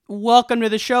Welcome to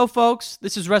the show, folks.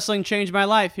 This is Wrestling Changed My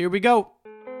Life. Here we go.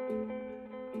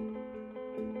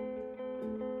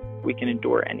 We can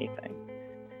endure anything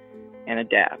and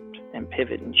adapt and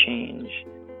pivot and change.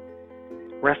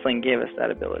 Wrestling gave us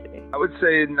that ability. I would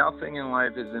say nothing in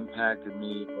life has impacted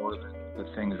me more than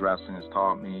the things wrestling has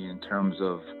taught me in terms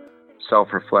of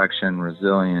self-reflection,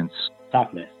 resilience.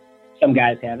 Toughness. Some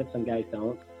guys have it, some guys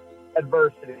don't.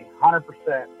 Adversity, 100%.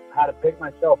 How to pick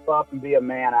myself up and be a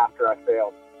man after I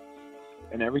failed.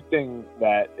 And everything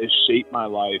that has shaped my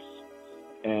life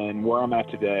and where I'm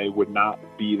at today would not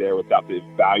be there without the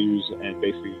values and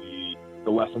basically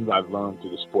the lessons I've learned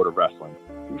through the sport of wrestling.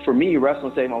 For me,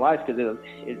 wrestling saved my life because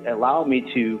it allowed me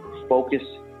to focus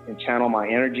and channel my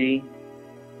energy.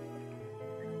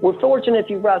 We're fortunate if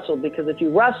you wrestled, because if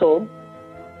you wrestled,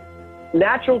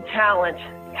 natural talent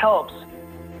helps,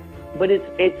 but it's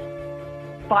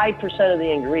 5% of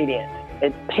the ingredient.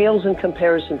 It pales in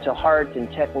comparison to heart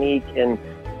and technique and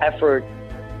effort.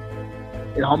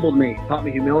 It humbled me, taught me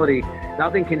humility.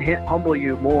 Nothing can humble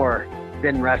you more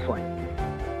than wrestling.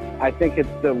 I think it's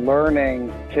the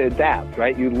learning to adapt,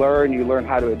 right? You learn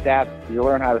how to adapt, you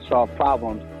learn how to solve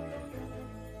problems.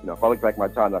 You know, if I look back at my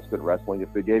time I spent wrestling,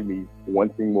 if it gave me one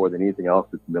thing more than anything else,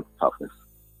 it's mental toughness.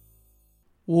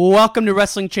 Welcome to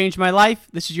Wrestling Changed My Life.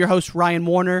 This is your host, Ryan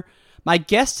Warner. My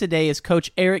guest today is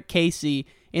Coach Eric Casey,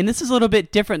 and this is a little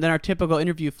bit different than our typical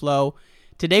interview flow.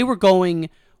 Today we're going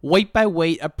weight by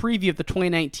weight, a preview of the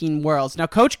 2019 Worlds. Now,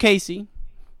 Coach Casey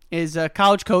is a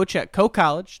college coach at Coe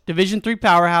College, Division III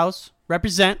powerhouse,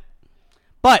 represent,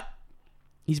 but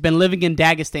he's been living in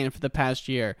Dagestan for the past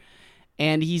year,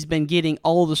 and he's been getting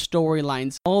all the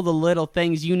storylines, all the little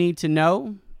things you need to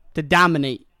know to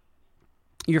dominate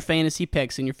your fantasy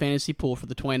picks and your fantasy pool for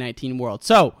the 2019 World.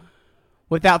 So,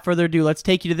 without further ado, let's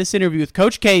take you to this interview with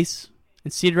Coach Case in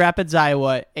Cedar Rapids,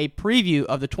 Iowa, a preview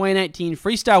of the 2019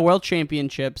 Freestyle World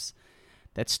Championships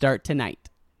that start tonight.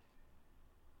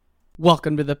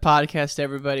 Welcome to the podcast,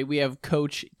 everybody. We have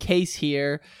Coach Case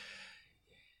here,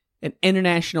 an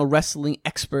international wrestling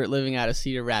expert living out of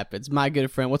Cedar Rapids. My good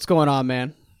friend, what's going on,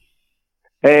 man?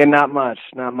 Hey, not much.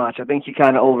 I think you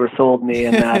kind of oversold me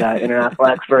in that international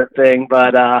expert thing,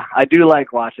 but I do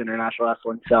like watching international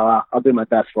wrestling, so I'll do my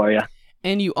best for you.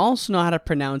 And you also know how to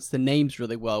pronounce the names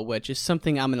really well, which is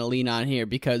something I'm going to lean on here,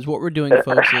 because what we're doing,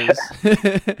 folks, is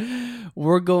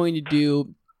we're going to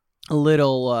do a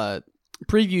little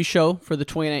preview show for the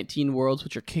 2019 Worlds,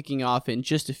 which are kicking off in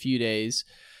just a few days.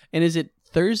 And is it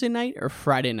Thursday night or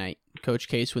Friday night, Coach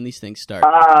Case, when these things start?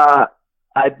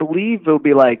 I believe it'll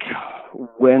be like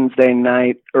Wednesday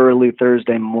night, early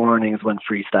Thursday morning is when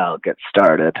freestyle gets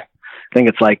started. I think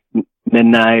it's like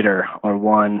midnight or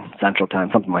 1 Central Time,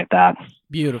 something like that.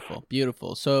 Beautiful,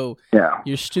 beautiful. So yeah,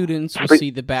 your students will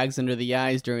see the bags under the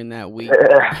eyes during that week,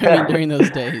 during those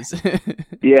days.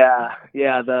 yeah.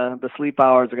 The sleep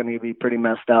hours are going to be pretty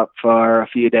messed up for a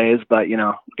few days, but,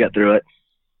 get through it.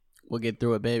 We'll get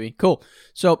through it, baby. Cool.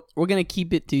 So we're going to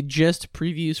keep it to just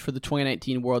previews for the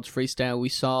 2019 Worlds Freestyle. We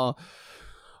saw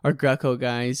our Greco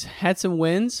guys had some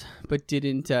wins, but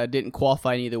didn't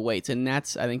qualify in either weights. And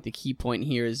that's, I think, the key point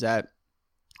here is that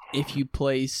if you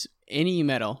place any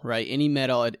medal, right, any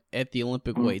medal at the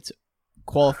Olympic weights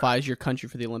qualifies your country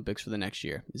for the Olympics for the next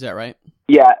year. Is that right?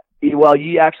 Yeah. Well,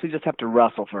 you actually just have to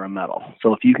wrestle for a medal.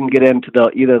 So if you can get into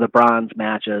either the bronze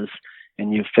matches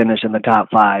and you finish in the top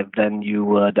 5, then you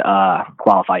would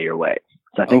qualify your weight.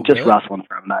 So I think just wrestling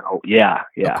for a medal. Yeah.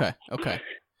 Okay.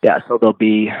 Yeah, so there'll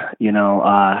be,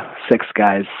 6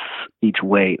 guys each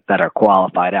weight that are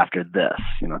qualified after this.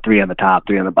 3 on the top,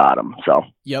 3 on the bottom. So.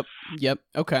 Yep.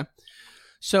 Okay.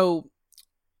 So,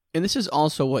 and this is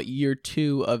also year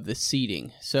 2 of the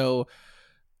seeding. So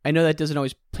I know that doesn't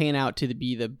always pan out to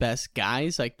be the best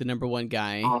guys. Like the number 1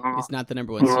 guy is not the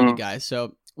number 1 seeded guy.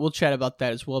 So we'll chat about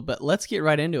that as well. But let's get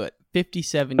right into it.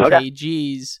 57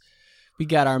 kgs. We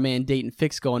got our man Dayton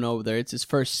Fix going over there. It's his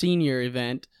first senior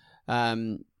event.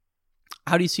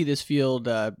 How do you see this field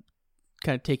kind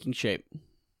of taking shape?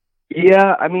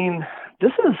 Yeah, I mean,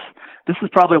 this is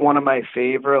probably one of my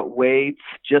favorite weights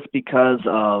just because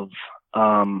of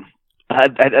I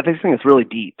think it's really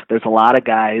deep. There's a lot of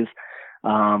guys.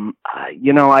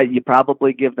 You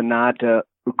probably give the nod to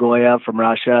Ugoya from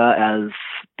Russia as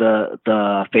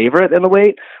the favorite in the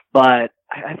weight, but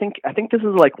I think this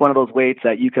is like one of those weights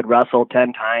that you could wrestle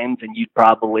 10 times and you'd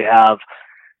probably have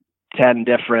 10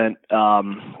 different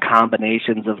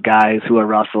combinations of guys who are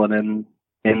wrestling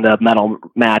in the medal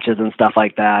matches and stuff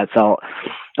like that. So,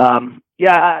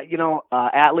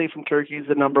 Atley from Turkey is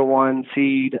the number 1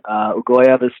 seed.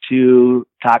 Ugoyev is 2.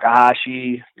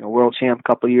 Takahashi, world champ a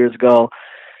couple years ago.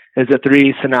 is the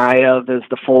 3, Sanayev is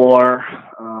the 4.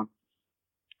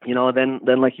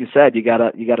 Then like you said, you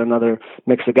got another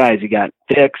mix of guys. You got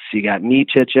Fix, you got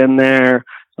Micic in there.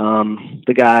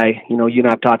 The guy, you and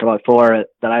I've talked about before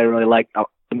that I really like,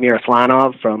 Amir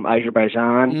Aslanov from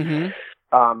Azerbaijan. Mm-hmm.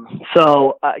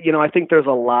 I think there's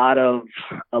a lot of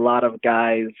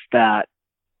guys that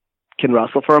can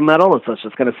wrestle for a medal. So it's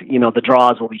just going to, the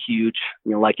draws will be huge,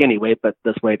 like any weight, but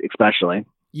this weight especially.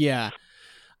 Yeah.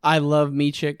 I love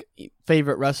Micic,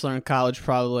 favorite wrestler in college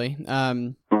probably.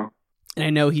 And I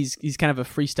know he's kind of a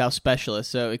freestyle specialist,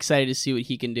 so excited to see what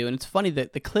he can do. And it's funny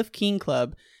that the Cliff Keen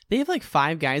Club, they have like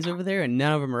 5 guys over there, and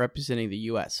none of them are representing the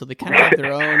U.S. So they kind of have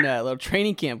their own little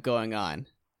training camp going on.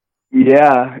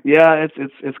 Yeah,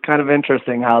 it's kind of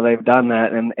interesting how they've done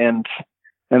that, and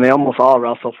they almost all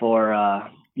wrestle for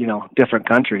different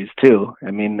countries too.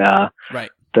 I mean,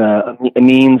 right. The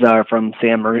Amines are from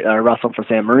wrestle for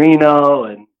San Marino,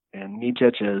 and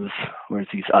Micic is where's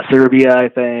he? Serbia, I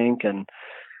think, and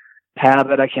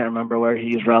Habit, I can't remember where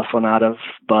he's wrestling out of,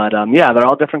 but they're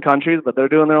all different countries, but they're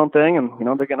doing their own thing, and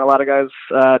they're getting a lot of guys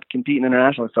competing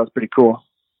internationally, so it's pretty cool.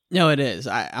 No, it is.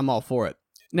 I'm all for it.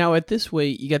 Now at this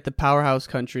weight, you got the powerhouse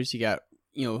countries. You got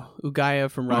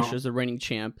Ugaev from Russia is the reigning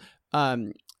champ.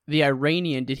 The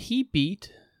Iranian, did he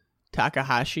beat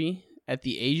Takahashi at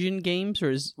the Asian Games,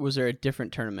 or was there a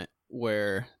different tournament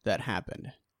where that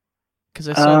happened? Because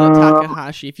I saw that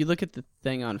Takahashi, if you look at the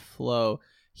thing on Flow,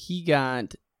 he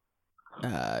got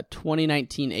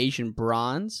 2019 Asian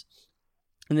bronze,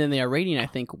 and then the Iranian I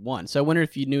think won. So I wonder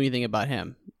if you knew anything about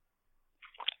him.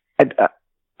 Atri,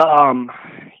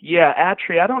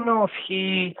 I don't know if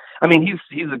he's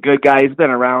a good guy. He's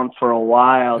been around for a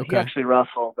while. Okay. He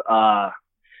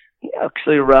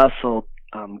actually wrestled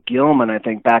Gilman, I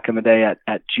think, back in the day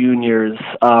at juniors.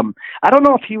 I don't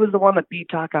know if he was the one that beat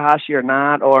Takahashi or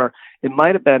not, or it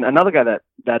might have been another guy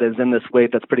that is in this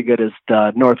weight that's pretty good is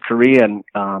the North Korean,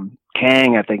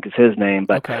 Kang, I think is his name.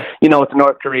 But, with the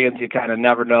North Koreans, you kind of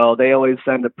never know. They always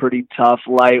send a pretty tough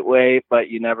lightweight, but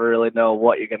you never really know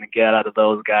what you're going to get out of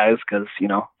those guys because,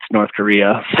 it's North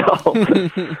Korea. So,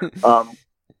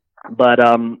 but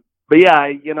yeah,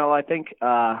 I think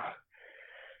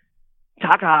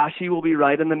Takahashi will be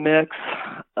right in the mix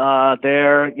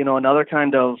there. Another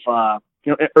kind of,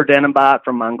 Erdenenbot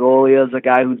from Mongolia is a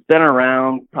guy who's been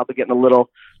around, probably getting a little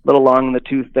long in the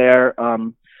tooth there.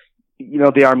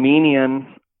 The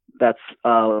Armenian that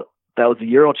was the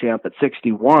Euro champ at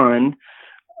 61,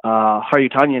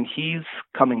 Harutyunyan, he's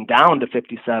coming down to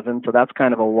 57, so that's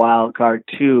kind of a wild card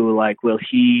too. Like, will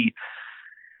he,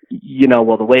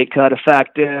 will the weight cut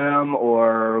affect him,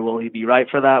 or will he be right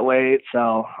for that weight?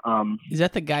 So, is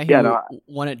that the guy who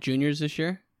won at juniors this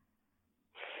year?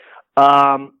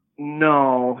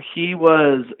 No, he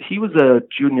was a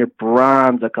junior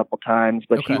bronze a couple times,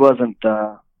 but he wasn't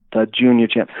the junior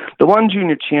champ. The one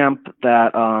junior champ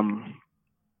that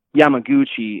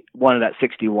Yamaguchi won it at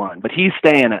 61, but he's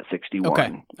staying at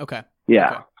 61. Okay.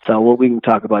 Yeah. Okay. So we can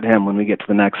talk about him when we get to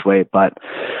the next weight, but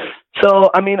so,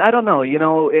 I don't know,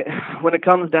 when it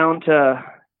comes down to,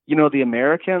 the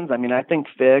Americans, I think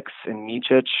Fix and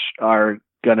Micic are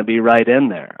going to be right in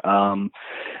there.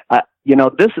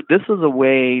 This was a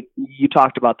weight, you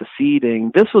talked about the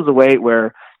seeding. This was a weight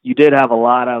where you did have a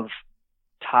lot of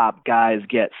top guys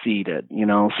get seeded,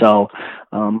 so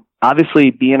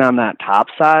obviously being on that top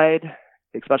side,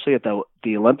 especially at the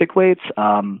Olympic weights,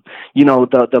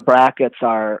 the brackets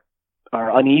are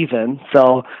uneven,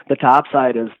 so the top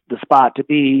side is the spot to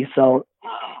be. So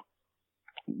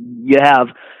you have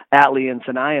Atli and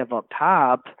Sanayev up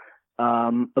top,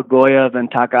 Ugaev and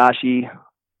Takahashi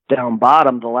down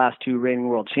bottom, the last 2 reigning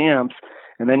world champs,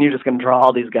 and then you're just going to draw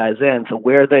all these guys in. So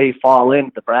where they fall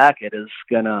into the bracket is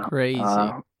gonna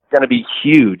be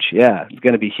huge. Yeah, it's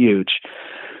going to be huge.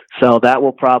 So that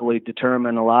will probably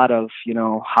determine a lot of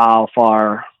how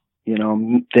far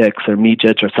Fix or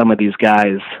Micic or some of these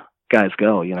guys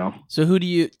go. So who do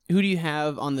you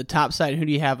have on the top side, and who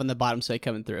do you have on the bottom side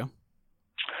coming through?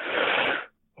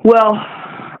 Well,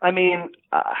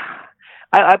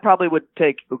 I probably would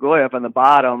take Ugaev on the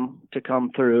bottom to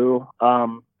come through.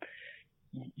 The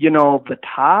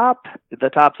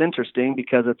top's interesting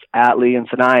because it's Atli and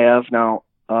Sanayev. Now,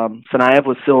 Sanayev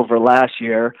was silver last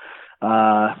year. He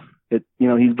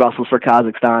wrestles for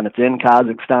Kazakhstan. It's in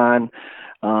Kazakhstan.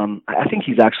 I think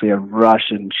he's actually a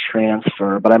Russian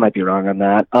transfer, but I might be wrong on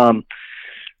that.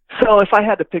 So if I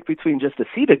had to pick between just the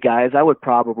seeded guys, I would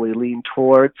probably lean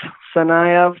towards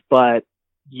Sanayev, but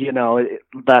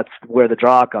that's where the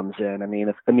draw comes in.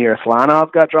 If Amir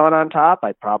Aslanov got drawn on top,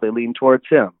 I'd probably lean towards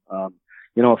him.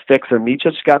 If Fix or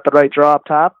Micic got the right draw up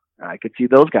top, I could see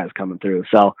those guys coming through.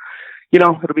 So,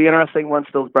 it'll be interesting once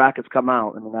those brackets come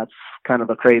out. I mean, that's kind of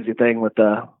a crazy thing with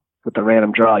the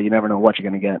random draw. You never know what you're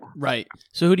going to get. Right.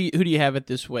 So who do you have at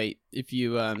this weight? If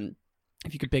you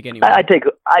could pick anyone, I'd take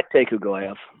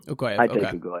Ugoyev. Ugoyev.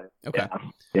 Take Ugoyev. Okay.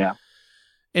 Yeah.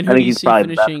 And I think he's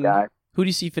probably the best guy. Who do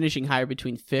you see finishing higher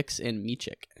between Fix and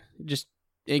Micic? Just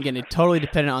again, it totally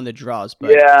dependent on the draws,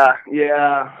 but yeah.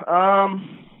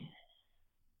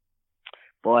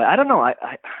 Boy, I don't know.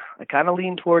 I kind of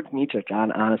lean towards Micic,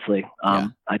 honestly. I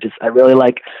really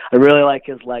like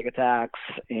his leg attacks,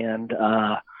 and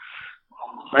I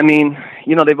mean,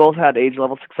 they both had age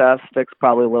level success. Fix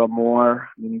probably a little more.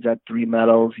 I mean, he's had 3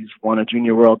 medals. He's won a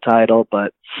junior world title,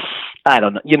 but I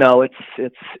don't know. It's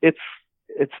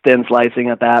thin slicing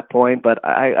at that point. But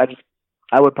I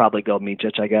would probably go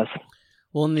Micic, I guess.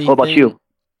 Well, what about you?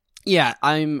 Yeah,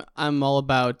 I'm all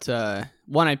about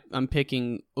one. I'm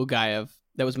picking Ugoyev.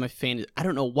 That was my fantasy. I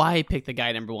don't know why I picked the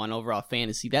guy number 1 overall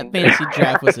fantasy. That fantasy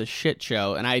draft was a shit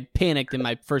show, and I panicked in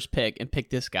my first pick and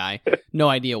picked this guy. No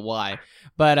idea why,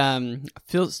 but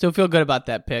still feel good about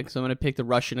that pick. So I'm going to pick the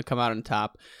Russian to come out on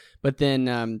top. But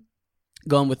then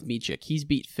going with Micic, he's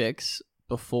beat Fix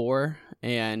before,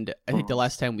 and I think the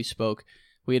last time we spoke,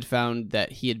 we had found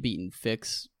that he had beaten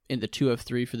Fix in the 2 of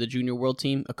 3 for the junior world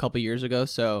team a couple years ago.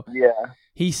 So yeah,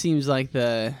 he seems like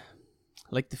the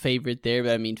favorite there,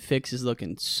 but I mean, Fix is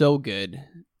looking so good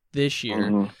this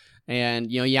year,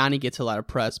 and Yanni gets a lot of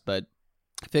press, but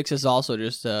Fix is also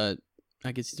just I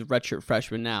guess he's a redshirt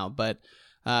freshman now, but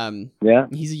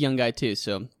he's a young guy too,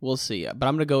 so we'll see. But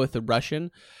I'm gonna go with the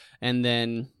Russian, and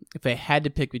then if I had to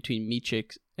pick between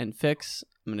Micic and Fix,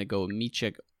 I'm gonna go with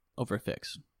Micic over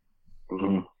Fix.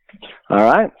 All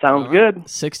right, sounds good.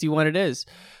 61 it is.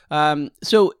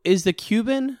 So is the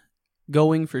Cuban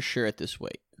going for sure at this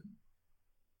weight?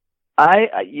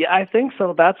 I think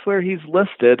so. That's where he's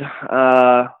listed.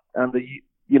 And when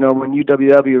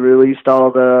UWW released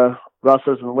all the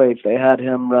wrestlers and weights, they had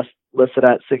him listed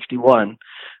at 61.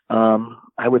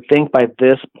 I would think by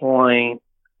this point,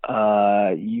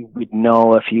 you would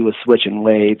know if he was switching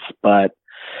weights. But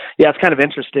yeah, it's kind of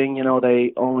interesting.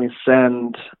 They only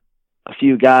send a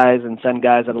few guys and send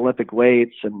guys at Olympic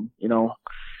weights, and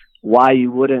why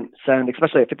you wouldn't send,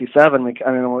 especially at 57.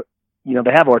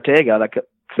 They have Ortega that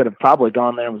could have probably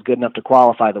gone there and was good enough to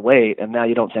qualify the weight, and now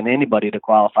you don't send anybody to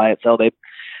qualify it. So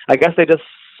I guess they just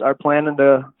are planning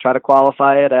to try to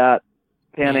qualify it at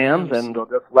Pan Ams, and they'll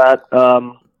just let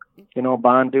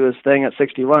Bond do his thing at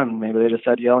 61. Maybe they just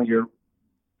said, you're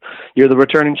the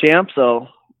returning champ, so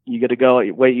you get to go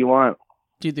at weight you want.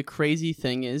 Dude, the crazy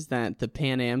thing is that the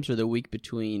Pan Ams are the week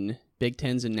between Big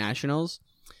Tens and Nationals,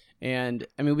 and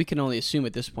I mean, we can only assume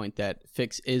at this point that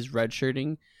Fix is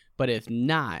redshirting, but if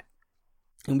not,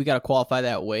 and we got to qualify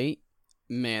that weight,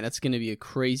 man, that's going to be a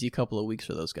crazy couple of weeks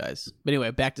for those guys. But anyway,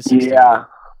 back to 60.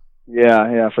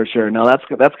 Yeah, for sure. No, that's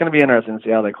going to be interesting to see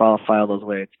how they qualify all those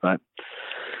weights. But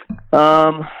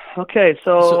okay,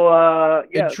 so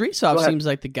Idrisov seems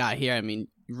like the guy here. I mean,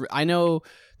 I know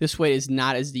this weight is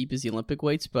not as deep as the Olympic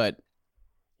weights, but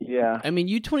yeah, I mean,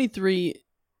 U23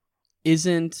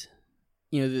 isn't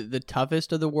the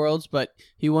toughest of the worlds, but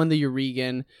he won the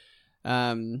Euregan.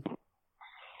 1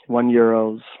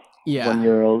 Euros. Yeah. 1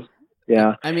 Euros.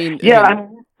 Yeah. I mean, he's had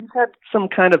some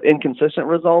kind of inconsistent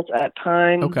results at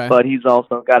times, but he's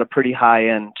also got a pretty high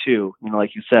end too.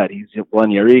 Like you said, he's won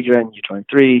Euregan,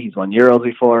 U23, he's won Euros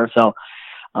before. So,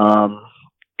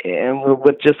 and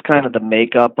with just kind of the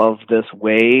makeup of this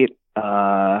weight,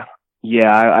 I'd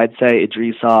say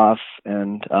Idrisov,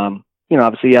 and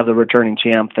obviously you have the returning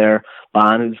champ there,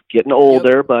 Bond, who's getting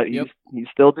older, but he's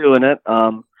still doing it.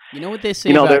 You know what they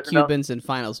say about Cubans in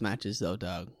finals matches, though,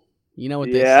 Doug? You know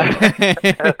what they say.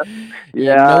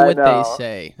 They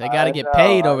say. They got to get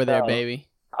paid over there, baby.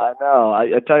 I know.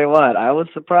 I tell you what, I was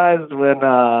surprised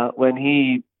when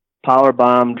he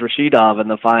powerbombed Rashidov in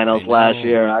the finals last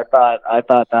year. I thought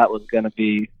that was going to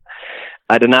be.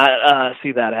 I did not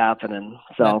see that happening.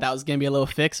 So that was going to be a little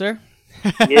fixer.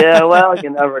 Yeah, well, you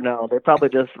never know. Russia probably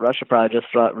just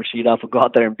thought Rashidov would go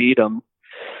out there and beat him.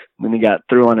 Then he got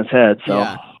through on his head. So.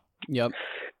 Yeah. Yep.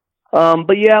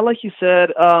 But yeah, like you said,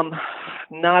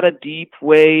 not a deep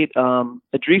weight.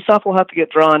 Idrisov will have to get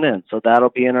drawn in, so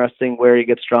that'll be interesting where he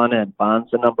gets drawn in.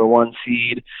 Bond's the number 1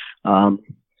 seed.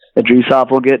 Idrisov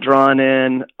will get drawn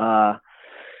in.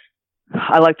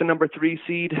 I like the number 3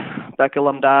 seed, Becca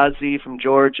Lamdazi from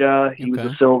Georgia. He was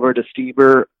a silver to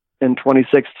Stieber in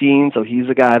 2016, so he's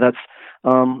a guy that's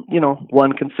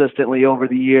won consistently over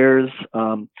the years.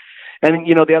 And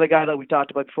the other guy that we talked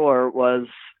about before was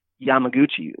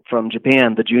Yamaguchi from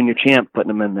Japan, the junior champ, putting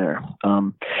him in there.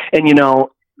 The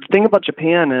thing about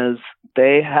Japan is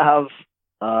they have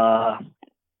a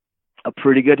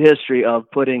pretty good history of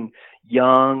putting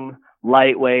young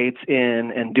lightweights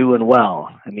in and doing well.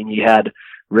 I mean, you had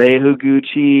Rei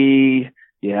Higuchi,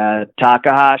 you had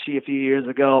Takahashi a few years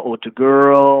ago,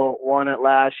 Otaguro won it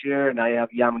last year, now you have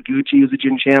Yamaguchi who's a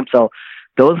junior champ. So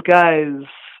those guys,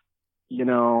 you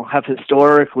know, have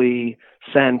historically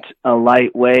sent a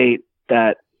lightweight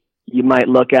that you might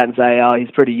look at and say, oh,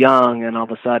 he's pretty young, and all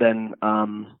of a sudden,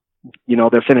 you know,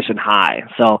 they're finishing high.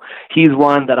 So he's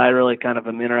one that I really kind of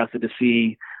am interested to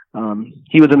see.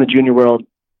 He was in the junior world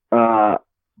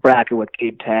bracket with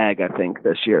Gabe Tag, I think,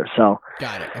 this year. So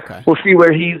got it. Okay. We'll see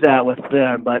where he's at with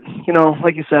them. But, you know,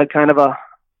 like you said, kind of a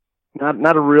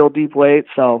not a real deep weight.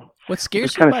 So what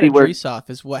scares me about Idrisov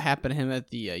is what happened to him at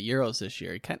the Euros this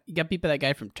year. He got beat by that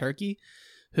guy from Turkey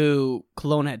who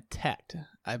Cologne had teched,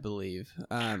 I believe. Is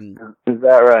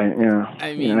that right? Yeah.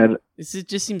 I mean, it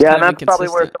just seems yeah, kind of and that's probably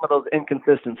where some of those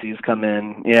inconsistencies come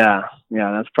in. Yeah,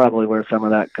 that's probably where some of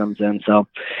that comes in. So,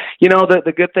 you know,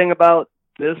 the good thing about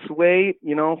this weight,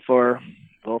 you know, for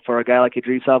a guy like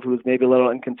Idrisov who's maybe a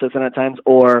little inconsistent at times,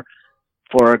 or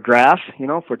for a Graf, you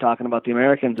know, if we're talking about the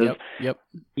Americans, is,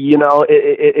 you know,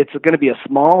 it's going to be a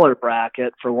smaller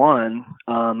bracket for one.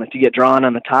 If you get drawn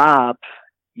on the top,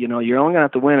 you know, you're only going to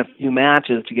have to win a few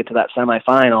matches to get to that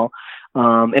semifinal,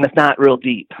 and it's not real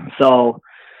deep. So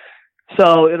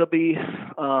it'll be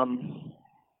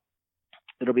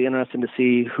interesting to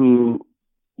see who,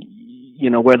 you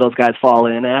know, where those guys fall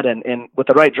in at, and with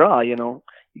the right draw, you know,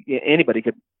 anybody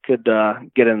could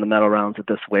get in the medal rounds at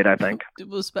this weight, I think.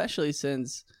 Well, especially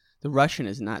since the Russian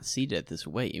is not seeded at this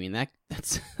weight. I mean,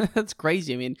 that's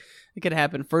crazy. I mean, it could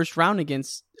happen first round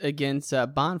against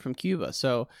Bond from Cuba.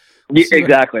 So we'll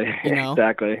exactly, you know,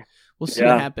 exactly. We'll see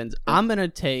what happens. I'm gonna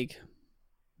take.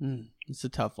 It's a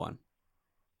tough one.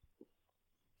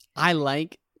 I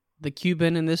like the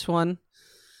Cuban in this one.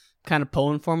 Kind of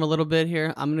pulling for him a little bit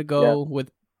here. I'm gonna go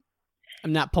with.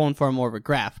 I'm not pulling for more of a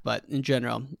Graf, but in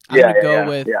general, I'm gonna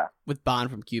go with Bond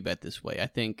from Cuba at this way. I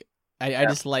think I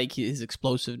just like his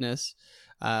explosiveness.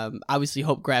 Obviously,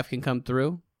 hope Graf can come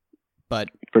through, but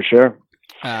for sure,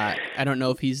 I don't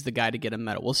know if he's the guy to get a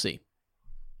medal. We'll see.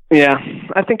 Yeah,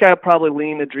 I think I'll probably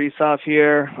lean Idrisov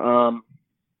here,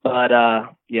 but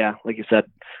like you said,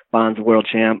 Bond's a world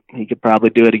champ. He could probably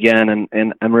do it again,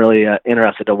 and I'm really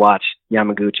interested to watch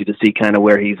Yamaguchi to see kind of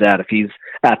where he's at, if he's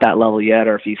at that level yet,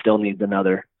 or if he still needs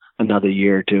another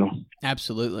year or two.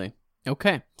 Absolutely.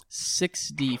 Okay,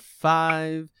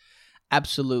 65,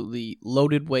 absolutely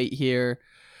loaded weight here.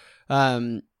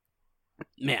 Man,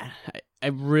 I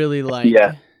really like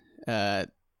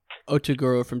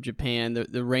Otaguro from Japan,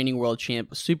 the reigning world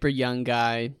champ, super young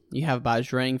guy. You have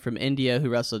Bajrang from India, who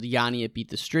wrestled Yanni at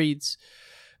Beat the Streets.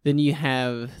 Then you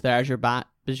have the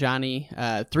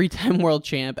Azerbaijan, three-time world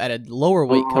champ at a lower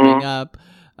weight coming up.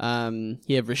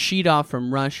 You have Rashidov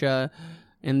from Russia.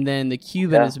 And then the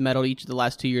Cuban has medaled each of the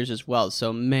last 2 years as well.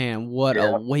 So, man, what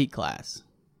a weight class.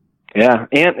 Yeah,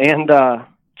 and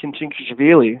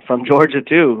Kinchinishvili from Georgia,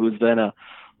 too, who's been a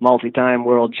multi-time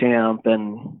world champ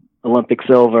and Olympic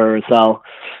silver. So,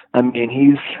 I mean,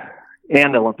 he's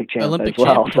and Olympic champ Olympic as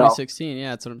well. Champ 2016,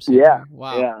 yeah, that's what I'm saying. Yeah,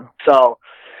 wow. Yeah. So,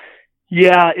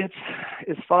 yeah, it's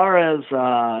as far as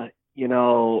you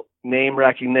know, name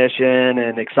recognition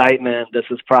and excitement. This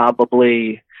is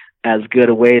probably as good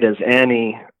a weight as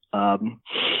any. I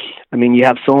mean, you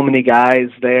have so many guys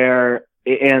there,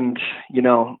 and you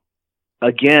know,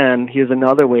 again, here's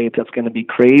another weight that's going to be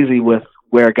crazy with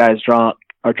where guys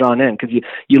are drawn in, because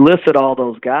you listed all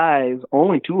those guys.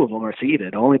 Only two of them are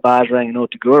seeded. Only Bajrang and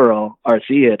Otaguro are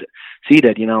seeded.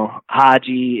 You know,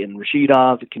 Haji and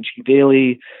Rashidov,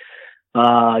 Kinchinishvili,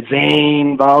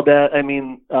 Zane, Valdez. I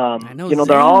mean, I know, you know, Zane.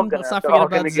 they're all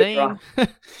going to get drawn.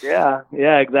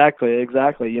 yeah,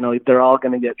 exactly. You know, they're all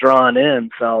going to get drawn in.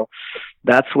 So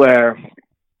that's where,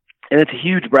 and it's a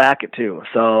huge bracket too.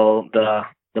 So the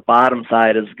bottom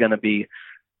side is going to be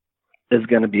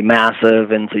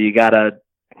massive, and so you got to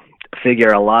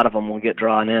figure a lot of them will get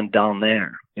drawn in down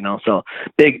there. You know, so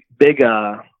a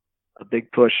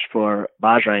big push for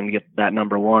Bajrang to get that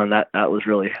number one. That was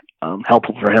really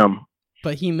helpful for him.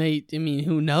 But he may. I mean,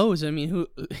 who knows? I mean,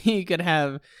 he could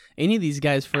have any of these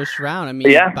guys first round. I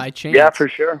mean, by chance. Yeah, for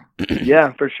sure.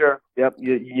 Yeah, for sure. Yep.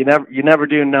 You never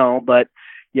do know, but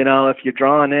you know, if you're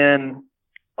drawing in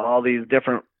all these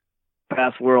different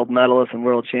past world medalists and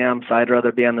world champs, I'd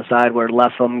rather be on the side where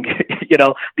less of them, you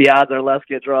know, the odds are less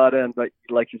get drawn in. But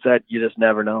like you said, you just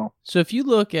never know. So if you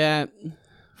look at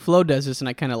Flo does this, and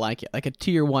I kind of like it, like a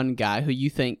tier 1 guy who you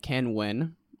think can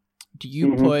win. Do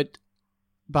you put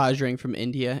Bajrang from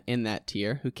India in that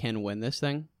tier who can win this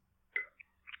thing?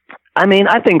 I mean,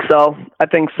 I think so.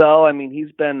 I mean,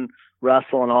 he's been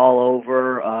wrestling all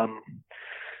over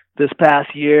this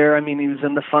past year. I mean, he was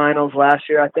in the finals last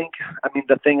year. I mean,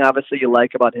 the thing obviously you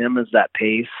like about him is that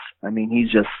pace. I mean, he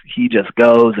just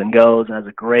goes and goes and has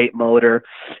a great motor.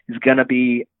 He's going to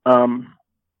be on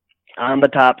the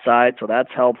top side, so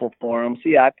that's helpful for him. So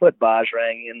yeah, I put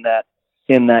Bajrang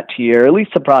in that tier, at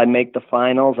least to probably make the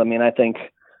finals. I mean, I think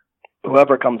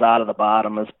whoever comes out of the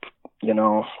bottom is, you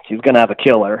know, he's going to have a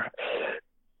killer.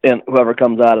 And whoever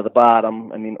comes out of the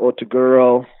bottom, I mean,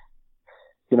 Otaguro,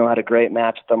 you know, had a great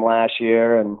match with them last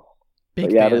year. And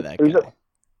big fan of that guy.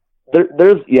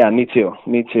 Me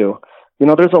too. You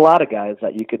know, there's a lot of guys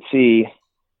that you could see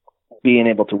being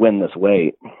able to win this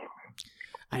weight.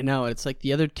 I know. It's like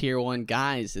the other tier 1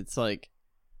 guys. It's like,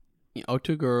 you know,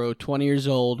 Otaguro, 20 years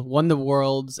old, won the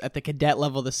Worlds at the cadet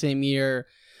level the same year.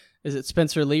 Is it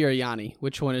Spencer Lee or Yanni?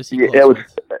 Which one is he close with?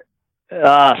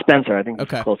 Spencer. I think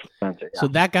okay. He's close to Spencer. Yeah. So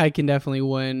that guy can definitely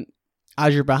win.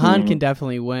 Azerbaijan can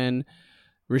definitely win.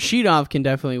 Rashidov can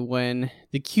definitely win.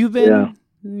 The Cuban,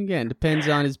 again, depends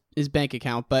on his bank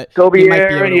account, but he might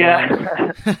be able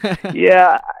to win.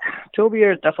 Yeah,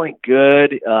 Tobier is definitely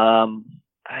good.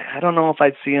 I don't know if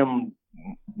I'd see him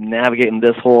navigating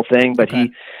this whole thing, but he's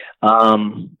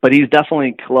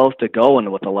definitely close to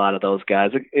going with a lot of those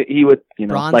guys. He would, you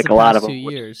know, Bronze like a lot of them. 2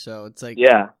 years, so it's like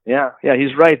yeah.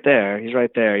 He's right there.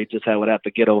 He just would have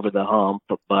to get over the hump,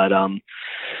 but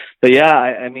yeah,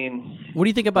 I mean, what do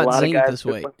you think about Zane at this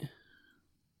weight?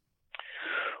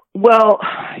 Well,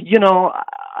 you know,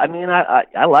 I mean,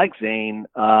 I like Zane.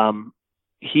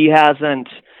 He hasn't.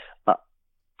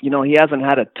 You know, he hasn't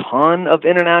had a ton of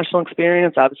international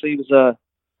experience. Obviously, he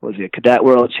was a cadet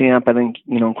world champ, I think,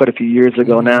 you know, quite a few years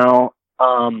ago now.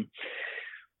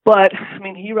 But, I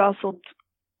mean, he wrestled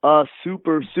a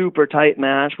super, super tight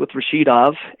match with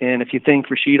Rashidov. And if you think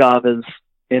Rashidov is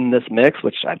in this mix,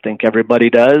 which I think everybody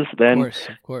does, then,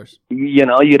 of course. You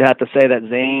know, you'd have to say that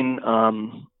Zane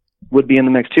would be in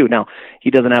the mix too. Now, he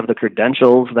doesn't have the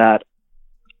credentials that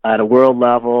at a world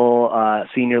level,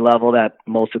 senior level that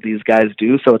most of these guys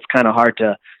do. So it's kind of hard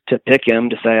to pick him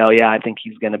to say, oh yeah, I think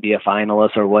he's going to be a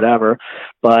finalist or whatever.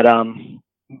 But I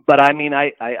mean,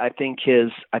 I think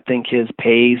his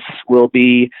pace will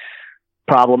be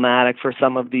problematic for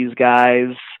some of these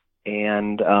guys.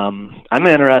 And, I'm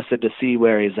interested to see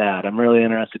where he's at. I'm really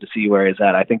interested to see where he's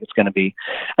at. I think it's going to be,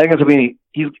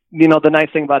 he's, you know, the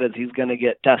nice thing about it is he's going to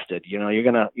get tested. You know, you're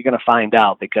going to find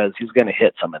out because he's going to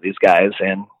hit some of these guys,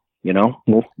 and, you know,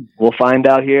 we'll find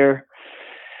out here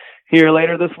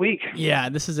later this week. Yeah,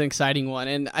 this is an exciting one.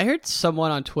 And I heard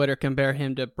someone on Twitter compare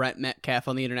him to Brent Metcalf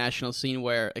on the international scene,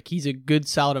 where like he's a good,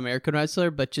 solid American wrestler,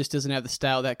 but just doesn't have the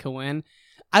style that can win.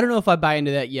 I don't know if I buy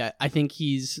into that yet. I think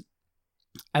he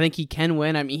can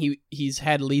win. I mean, he's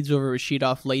had leads over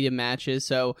Rashidov late in matches,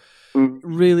 so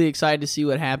really excited to see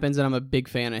what happens, and I'm a big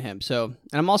fan of him. So,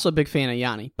 and I'm also a big fan of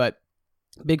Yanni, but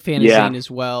big fan of Zane as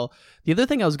well. The other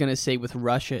thing I was going to say with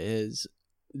Russia is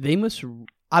they must,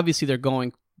 obviously they're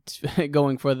going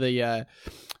for the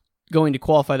going to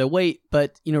qualify the weight,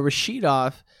 but you know,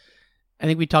 Rashidov, I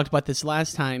think we talked about this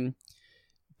last time,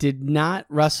 did not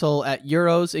wrestle at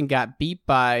Euros and got beat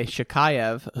by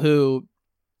Shakayev, who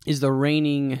is the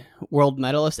reigning world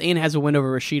medalist and has a win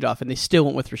over Rashidov, and they still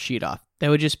went with Rashidov. That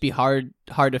would just be hard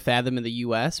to fathom in the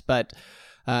U.S., but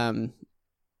I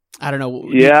don't know.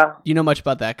 Yeah. Do you know much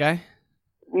about that guy?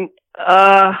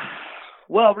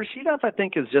 Well, Rashidov, I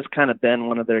think, has just kind of been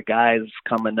one of their guys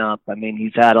coming up. I mean,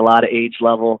 he's had a lot of age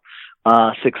level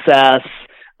success.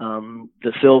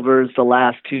 The silvers the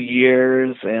last 2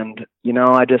 years, and you know,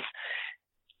 I just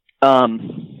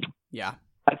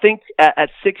I think at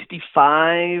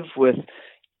 65 with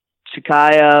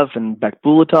Shakayev and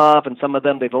Bekbulatov and some of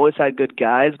them, they've always had good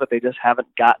guys, but they just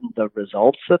haven't gotten the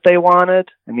results that they wanted.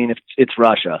 I mean, it's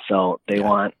Russia, so they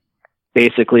want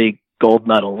basically gold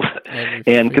medals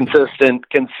and consistent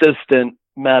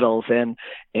medals. And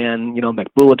you know,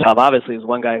 Bekbulatov obviously is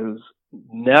one guy who's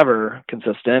never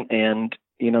consistent, and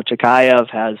you know, Shakayev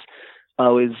has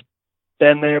always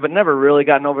been there, but never really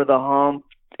gotten over the hump.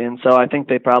 And so I think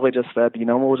they probably just said, you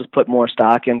know, we'll just put more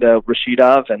stock into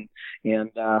Rashidov and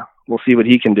we'll see what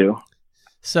he can do.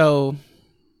 So,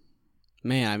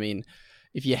 man, I mean,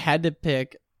 if you had to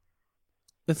pick,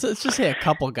 let's just say a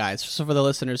couple guys, so for the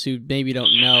listeners who maybe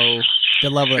don't know the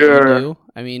level that you do,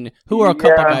 I mean, who are a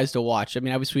couple guys to watch? I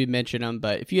mean, obviously we mentioned them,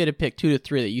 but if you had to pick 2 to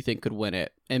 3 that you think could win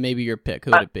it, and maybe your pick,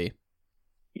 who would it be?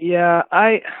 Yeah,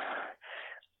 I'm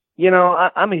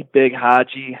a big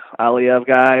Haji Aliyev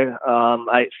guy.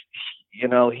 You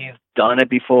know, he's done it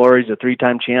before. He's a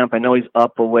 3-time champ. I know he's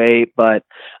up a weight, but,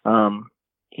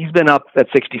 he's been up at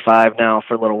 65 now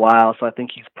for a little while, so I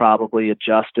think he's probably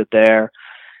adjusted there.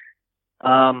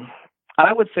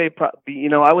 I would say,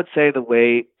 the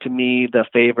weight, to me, the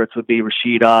favorites would be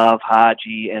Rashidov,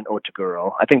 Haji, and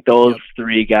Otaguro. I think those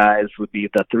three guys would be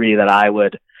the three that I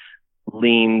would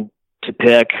lean to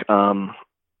pick. And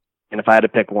if I had to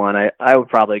pick one, I would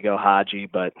probably go Haji,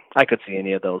 but I could see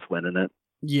any of those winning it.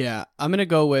 Yeah, I'm going to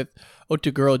go with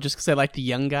Otaguro just because I like the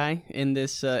young guy in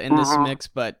this mix.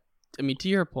 But, I mean, to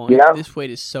your point, this weight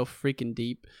is so freaking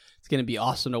deep. It's going to be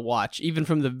awesome to watch, even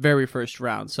from the very first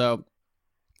round. So,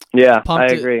 yeah, I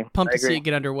agree. Pumped to see it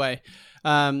get underway.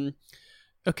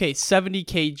 Okay, 70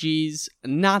 kgs,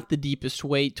 not the deepest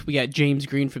weight. We got James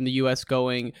Green from the U.S.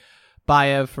 going.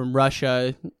 Bayev from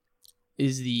Russia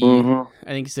is I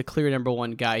think he's the clear number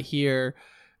one guy here.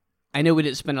 I know we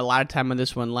didn't spend a lot of time on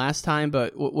this one last time,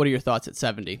 but what are your thoughts at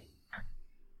 70?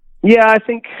 Yeah, I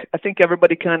think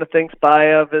everybody kind of thinks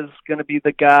Bayev is going to be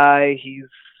the guy. He's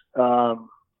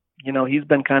he's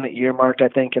been kind of earmarked, I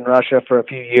think, in Russia for a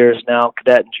few years now,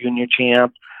 cadet and junior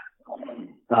champ.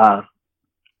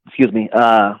 He's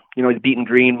beaten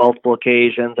Green multiple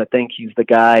occasions. I think he's the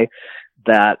guy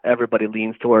that everybody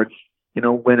leans towards,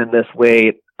 winning this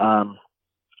weight.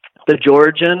 The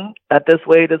Georgian at this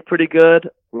weight is pretty good.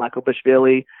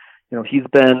 Lakobashvili, he's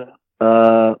been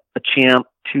a champ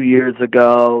 2 years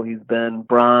ago. He's been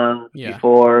bronze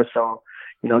before. So,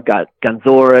 got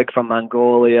Ganzorik from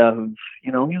Mongolia, who's,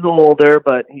 he's older,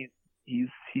 but he's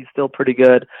still pretty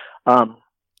good.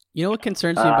 You know what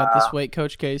concerns me about this weight,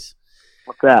 Coach Case?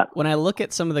 What's that? When I look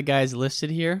at some of the guys listed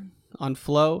here on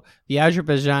Flow, the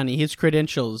Azerbaijani, his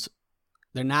credentials,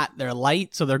 they're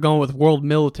light, so they're going with world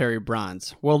military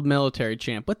bronze, world military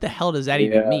champ. What the hell does that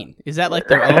even mean? Is that like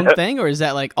their own thing, or is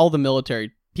that like all the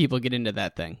military people get into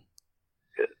that thing?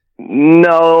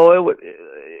 No,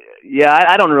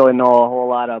 I don't really know a whole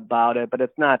lot about it, but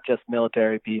it's not just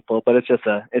military people, but it's just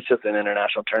an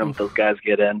international tournament those guys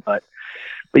get in. But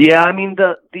yeah, I mean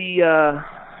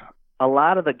a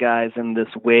lot of the guys in this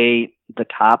weight, the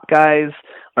top guys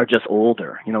are just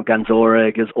older.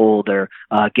 Ganzorik is older.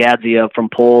 Gadziev from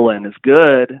Poland is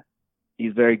good.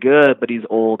 He's very good, but he's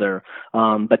older.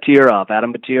 Adam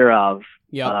Batyrov,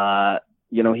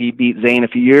 he beat Zane a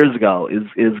few years ago,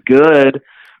 is good,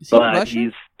 but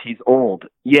he's old.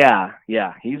 Yeah.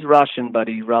 He's Russian, but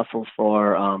he wrestles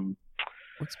for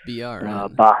what's BR?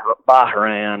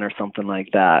 Bahrain or something like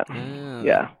that. Oh,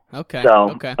 yeah. Okay.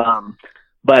 So, okay.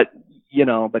 But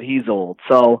he's old.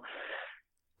 So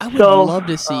I would love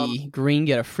to see Green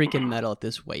get a freaking medal at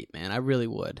this weight, man. I really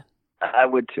would. I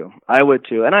would too.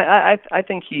 And I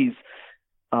think he's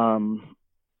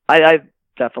I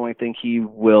definitely think he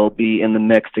will be in the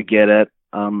mix to get it.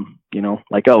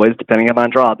 Like always, depending upon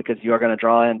draw, because you are going to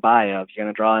draw in Bayev. You're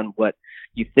going to draw in what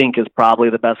you think is probably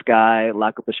the best guy,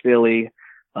 Lakobashvili,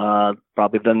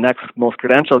 probably the next most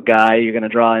credentialed guy. You're going to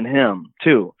draw in him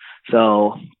too.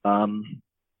 So,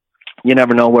 you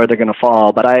never know where they're going to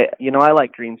fall, but I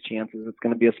like Green's chances. It's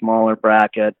going to be a smaller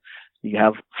bracket. You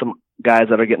have some guys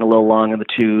that are getting a little long in the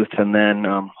tooth, and then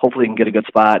hopefully you can get a good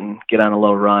spot and get on a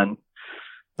low run.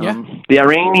 The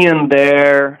Iranian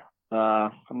there,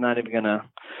 I'm not even going to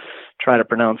try to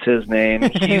pronounce his name.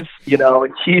 He's, he's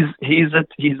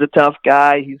a tough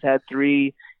guy. He's had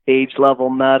 3 age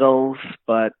level medals,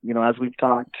 but as we've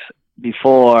talked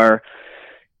before,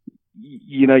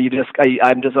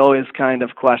 I'm just always kind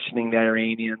of questioning the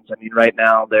Iranians. I mean, right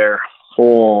now their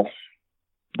whole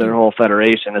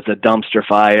federation is a dumpster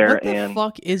fire. What the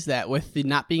fuck is that with the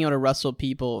not being able to wrestle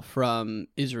people from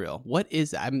Israel? What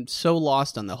is that? I'm so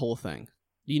lost on the whole thing.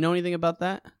 Do you know anything about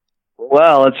that?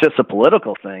 Well, it's just a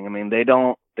political thing. I mean, they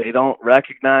don't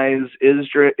recognize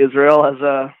Israel as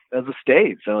a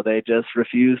state, so they just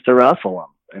refuse to wrestle them.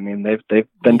 I mean, they've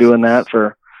been doing that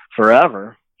for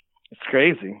forever. It's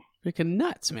crazy. Freaking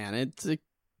nuts, man. It's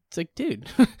like, dude.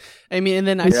 I mean, and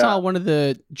then I saw one of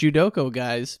the judoka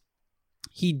guys.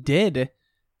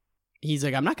 He's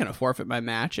like, I'm not going to forfeit my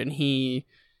match. And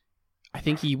I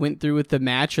think he went through with the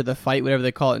match or the fight, whatever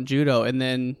they call it in judo. And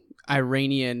then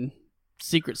Iranian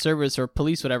Secret Service or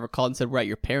police, whatever, called and said, we're at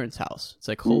your parents' house. It's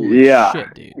like, holy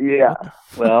shit, dude. Yeah.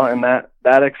 Well, and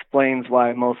that explains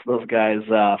why most of those guys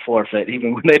forfeit,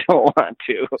 even when they don't want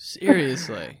to.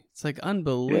 Seriously. It's like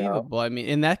unbelievable. Yeah. I mean,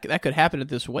 and that could happen at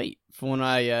this weight from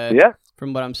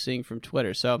from what I'm seeing from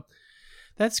Twitter. So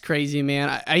that's crazy,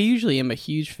 man. I usually am a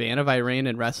huge fan of Iran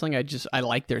and wrestling. I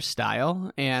like their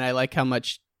style, and I like how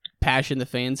much passion the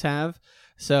fans have.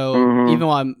 So even though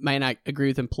I might not agree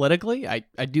with them politically, I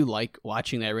do like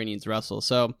watching the Iranians wrestle.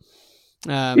 So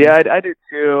I do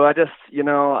too. I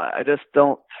just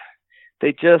don't.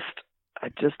 They just. I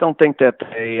just don't think that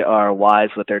they are wise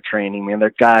with their training. Man,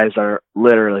 their guys are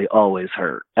literally always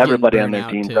hurt. Everybody on their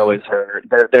team's always hurt.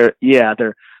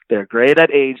 They're great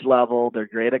at age level. They're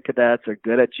great at cadets. They're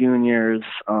good at juniors.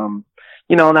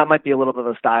 You know, and that might be a little bit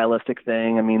of a stylistic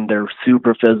thing. I mean, they're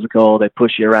super physical. They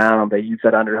push you around. They use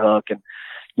that underhook, and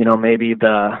you know, maybe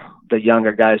the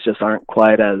younger guys just aren't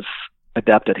quite as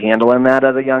adept at handling that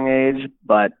at a young age.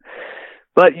 But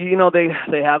you know, they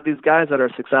have these guys that are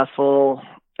successful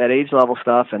at age level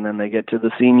stuff, and then they get to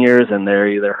the seniors and they're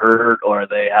either hurt or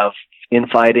they have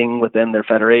infighting within their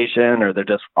federation or they're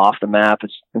just off the map.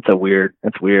 It's weird.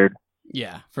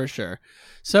 Yeah, for sure.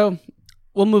 So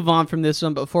we'll move on from this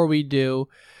one. Before we do,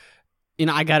 you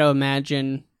know, I got to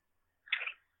imagine,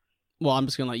 well, I'm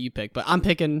just going to let you pick, but I'm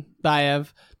picking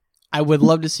Baev. I would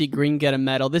love to see Green get a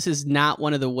medal. This is not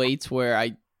one of the weights where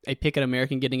I pick an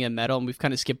American getting a medal, and we've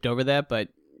kind of skipped over that, but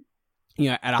you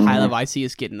know, at a high level, I see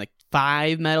us getting like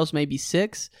 5 medals, maybe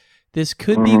 6. This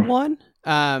could be one.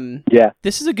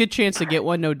 This is a good chance to get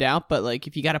one, no doubt. But like,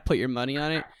 if you got to put your money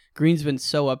on it, Green's been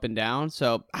so up and down.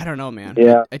 So I don't know, man.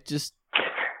 Yeah, I just.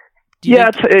 He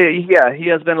has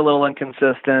been a little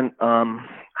inconsistent.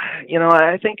 You know,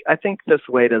 I think this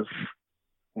weight is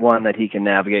one that he can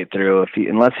navigate through. If he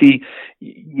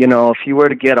were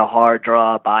to get a hard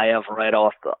draw Baev right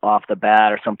off the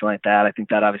bat or something like that, I think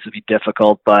that obviously would be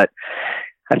difficult. But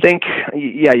I think,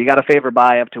 you got to favor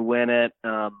Baev to win it.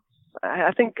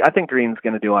 I think Green's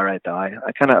going to do all right though.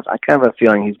 I kind of have a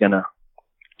feeling he's going to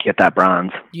get that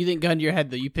bronze. Do you think, gun to your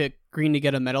head, though, you pick Green to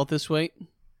get a medal at this weight?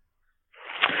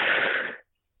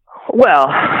 Well,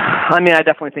 I mean, I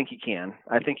definitely think he can.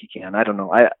 I don't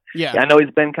know. I know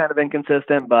he's been kind of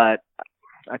inconsistent, but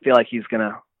I feel like he's going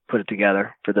to put it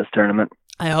together for this tournament.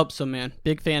 I hope so, man.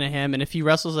 Big fan of him. And if he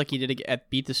wrestles like he did at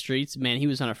Beat the Streets, man, he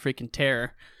was on a freaking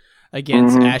tear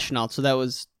against Ashenault. So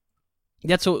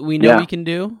that's what we know he can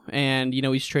do. And, you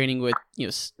know, he's training with,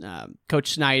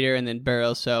 Coach Snyder and then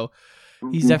Barrow. So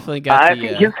he's definitely got I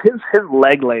think his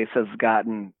leg lace has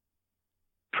gotten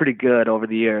pretty good over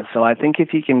the years. So I think if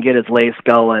he can get his lace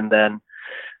going, then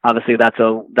obviously that's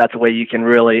a way you can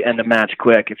really end a match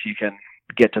quick if you can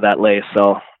get to that lace.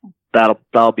 So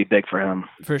that'll be big for him.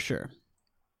 For sure.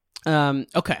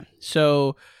 Okay.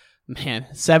 So, man,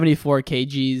 74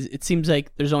 kgs. It seems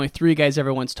like there's only 3 guys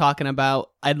everyone's talking about.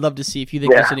 I'd love to see if you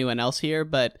think there's anyone else here,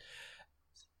 but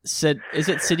is it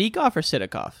Sidikov or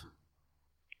Sidikov?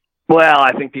 Well,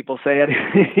 I think people say it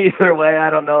either way. I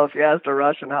don't know if you asked a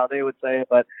Russian how they would say it,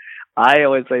 but I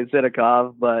always say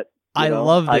Sidikov, but I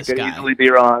love this guy. I could easily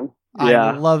be wrong.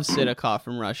 I love Sidikov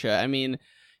from Russia. I mean,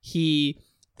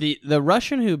 the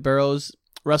Russian who Burroughs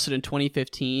wrestled in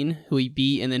 2015, who he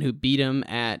beat and then who beat him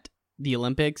at the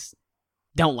Olympics,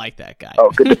 don't like that guy. Oh,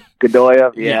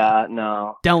 Godoyev? Yeah,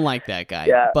 no. Don't like that guy.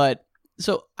 Yeah. But,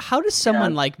 so how does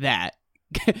someone like that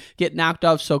get knocked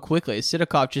off so quickly? Is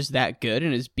Sidikov just that good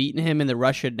and is beating him in the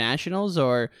Russian Nationals,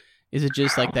 or is it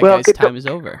just like that guy's time is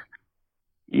over?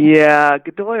 Yeah,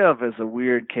 Godoyev is a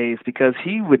weird case because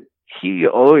he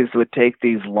always would take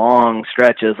these long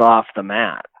stretches off the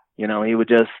mat. You know, he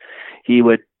would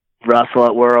wrestle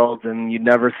at Worlds and you'd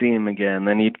never see him again.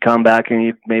 Then he'd come back and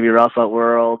he'd maybe wrestle at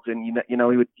Worlds and you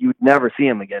would never see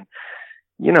him again.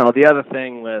 You know, the other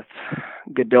thing with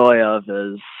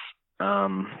Godoyev is,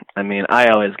 I mean, I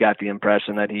always got the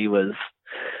impression that he was,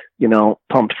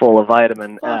 pumped full of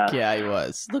vitamin S. Yeah, he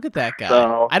was. Look at that guy.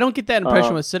 So, I don't get that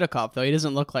impression with Sidikov, though. He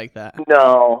doesn't look like that.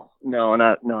 No,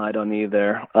 I don't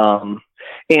either. And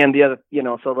the other,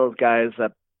 so those guys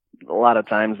that a lot of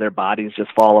times their bodies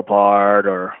just fall apart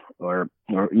or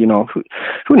who knows?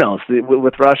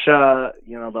 With Russia,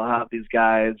 they'll have these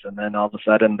guys and then all of a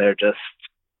sudden they're just,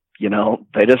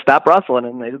 they just stop wrestling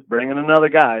and they just bring in another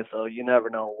guy. So you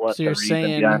never know what the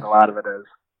reason behind a lot of it is.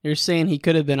 You're saying he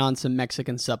could have been on some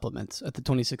Mexican supplements at the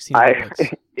 2016 Olympics. Is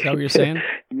that what you're saying?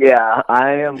 Yeah,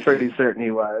 I am pretty certain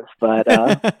he was, but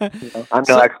I'm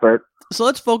no expert. So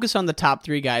let's focus on the top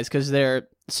 3 guys because they're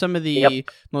some of the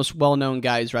most well-known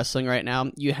guys wrestling right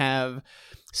now. You have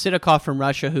Sidikov from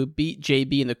Russia who beat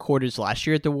JB in the quarters last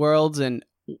year at the Worlds, and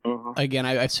again,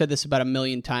 I've said this about 1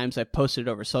 million times. I posted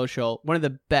it over social. One of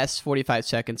the best 45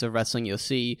 seconds of wrestling you'll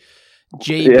see.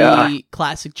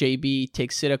 Classic JB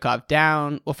takes Sidikov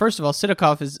down. Well, first of all,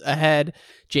 Sidikov is ahead.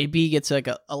 JB gets like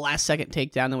a last-second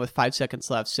takedown, then with 5 seconds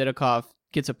left, Sidikov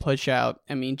gets a push-out.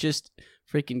 I mean, just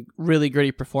freaking really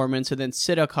gritty performance. And then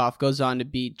Sidikov goes on to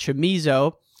beat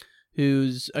Chamizo,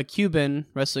 who's a Cuban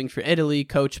wrestling for Italy,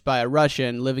 coached by a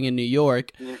Russian living in New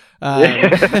York.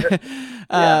 That's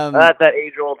that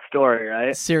age-old story,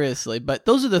 right? Seriously, but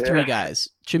those are the 3 guys.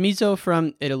 Chamizo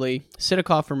from Italy,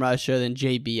 Sidikov from Russia, then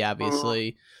JB,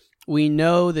 obviously. we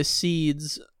know the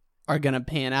seeds are going to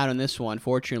pan out in this one,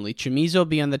 fortunately. Chamizo will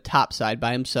be on the top side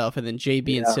by himself, and then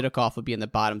JB and Sidakov will be on the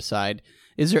bottom side.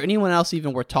 Is there anyone else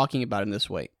even worth talking about in this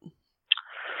weight?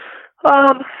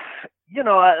 You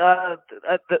know, I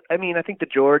think the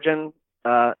Georgian,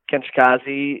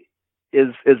 Kenchikaze,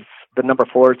 is the number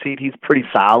 4 seed. He's pretty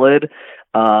solid.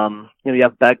 You know, you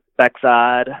have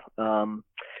Bekzad,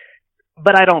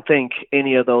 but I don't think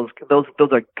any of those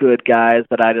are good guys,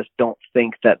 but I just don't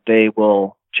think that they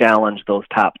will challenge those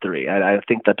top 3. I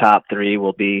think the top 3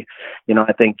 will be, you know,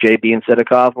 I think JB and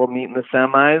Sidakov will meet in the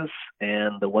semis,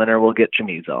 and the winner will get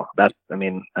Chamizo. I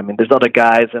mean, there's other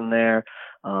guys in there.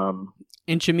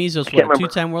 And Chamizo's what,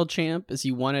 2-time world champ? Has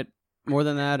he won it more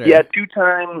than that? Or? Yeah,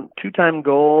 two-time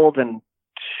gold and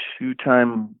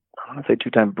 2-time. I want to say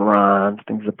 2-time bronze. I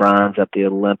think he's a bronze at the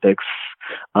Olympics.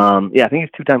 Yeah, I think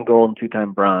he's 2-time gold and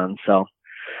 2-time bronze. So,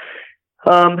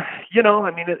 you know,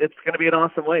 I mean, it's going to be an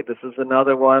awesome weight. This is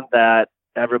another one that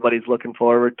everybody's looking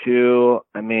forward to.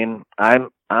 I mean, I'm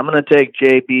going to take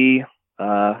JB.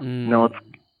 You know,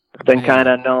 it's been kind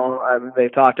of known. I mean,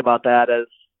 they've talked about that as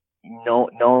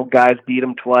no guys beat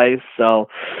him twice. So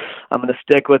I'm going to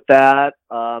stick with that.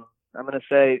 I'm going to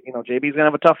say, you know, JB's going to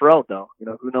have a tough road, though. You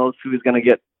know, who knows who he's going to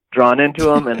get drawn into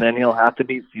him, and then he's going to have to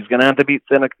beat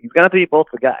Cynic. He's going to have to beat both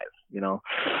the guys, you know.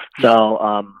 So,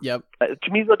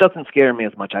 Chamizo doesn't scare me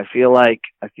as much. I feel like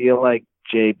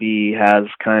JB has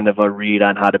kind of a read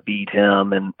on how to beat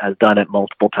him and has done it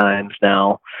multiple times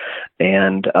now.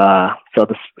 And so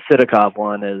the Sidakov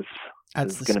one is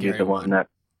going to be the one that.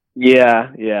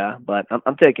 Yeah, but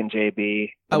I'm taking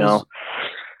JB. You know,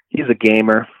 he's a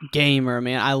gamer.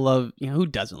 Man. I love, you know, who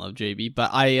doesn't love JB? But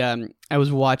I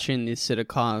was watching the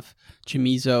Sidakov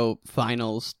Chamizo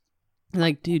finals. And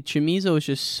like, dude, Chamizo is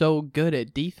just so good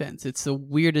at defense. It's the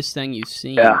weirdest thing you've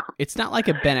seen. Yeah. It's not like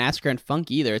a Ben Askren funk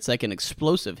either. It's like an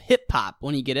explosive hip hop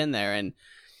when you get in there. And,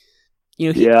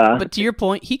 you know, but to your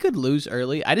point, he could lose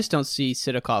early. I just don't see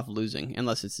Sidakov losing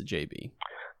unless it's the JB.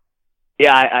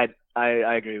 Yeah,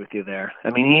 I agree with you there.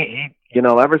 I mean, he you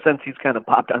know, ever since he's kind of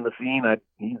popped on the scene,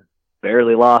 he's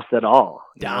barely lost at all.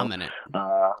 Dominant.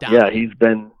 Yeah, he's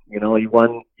been, you know, he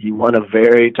won a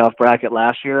very tough bracket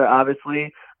last year,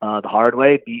 obviously, the hard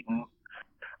way, beating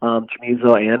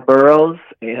Chamizo and Burroughs,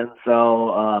 and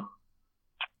so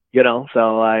you know,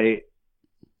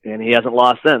 and he hasn't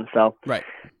lost since. So right.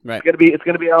 It's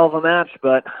gonna be a hell of a match,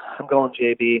 but I'm going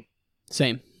JB.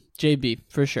 Same. JB,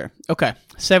 for sure. Okay,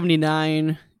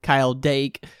 79, Kyle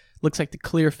Dake. Looks like the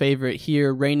clear favorite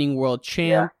here, reigning world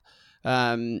champ.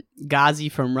 Ghazi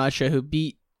from Russia, who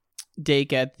beat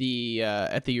Dake at the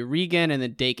Euregan, and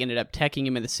then Dake ended up teching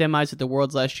him in the semis at the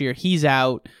Worlds last year. He's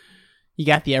out. You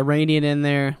got the Iranian in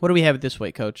there. What do we have at this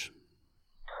weight, Coach?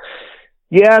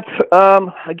 Yeah,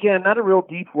 it's, again, not a real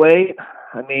deep weight.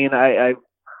 I mean, I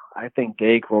think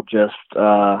Dake will just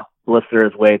blister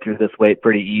his way through this weight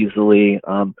pretty easily.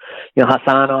 You know,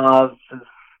 Hassanov is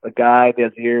a guy,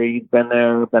 Desir, he's been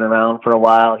around for a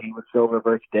while. He was silver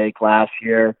versus Dake last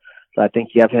year, so I think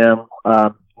you have him.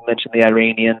 You mentioned the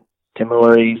Iranian,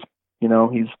 Timur, he's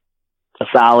a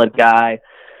solid guy.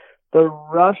 The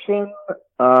Russian,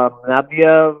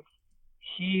 Nabiev,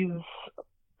 he's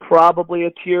probably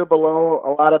a tier below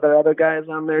a lot of the other guys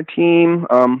on their team.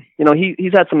 You know,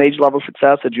 he's had some age level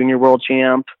success, a junior world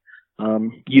champ,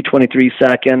 U23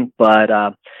 second, but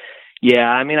yeah,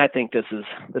 I mean, I think this is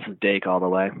Dake all the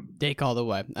way. Dake all the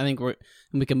way. I think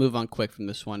we can move on quick from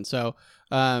this one. So,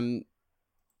 I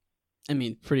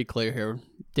mean, pretty clear here.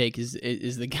 Dake is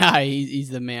the guy. He's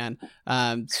the man.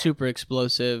 Super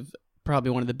explosive.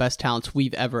 Probably one of the best talents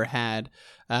we've ever had.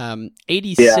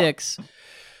 86. Yeah.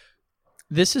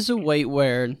 This is a weight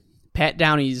where Pat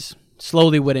Downey's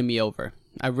slowly winning me over.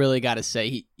 I really got to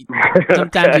say,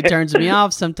 sometimes he turns me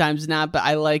off, sometimes not, but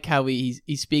I like how he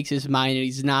speaks his mind, and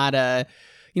he's not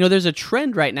there's a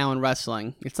trend right now in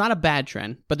wrestling. It's not a bad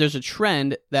trend, but there's a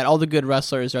trend that all the good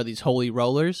wrestlers are these holy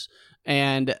rollers,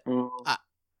 and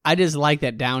I just like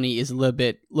that Downey is a little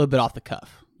bit off the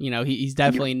cuff. You know, he's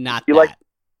definitely not that.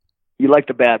 You like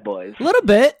the bad boys. A little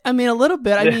bit. I mean,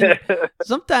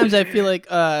 sometimes I feel like,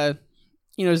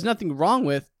 there's nothing wrong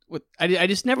with I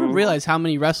just never realized how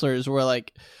many wrestlers were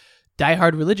like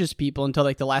diehard religious people until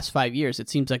like the last 5 years. It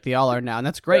seems like they all are now, and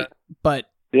that's great.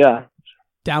 But yeah,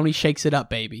 Downey shakes it up,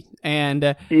 baby.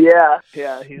 And yeah,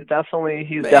 he's definitely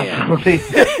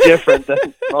different than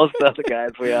most of the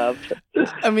guys we have.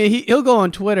 I mean, he'll go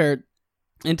on Twitter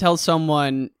and tell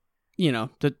someone,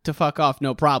 to fuck off,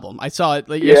 no problem. I saw it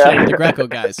yesterday with the Greco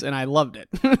guys, and I loved it.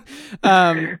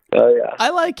 I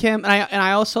like him, and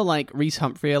I also like Reese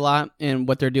Humphrey a lot and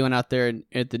what they're doing out there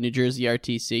at the New Jersey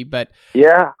RTC. But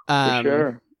for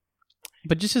sure.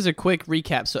 But just as a quick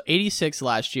recap, so 86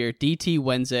 last year, DT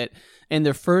wins it, and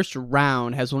their first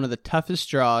round has one of the toughest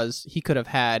draws he could have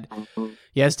had.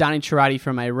 He has Donnie Cherati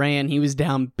from Iran. He was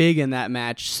down big in that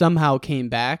match, somehow came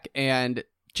back, and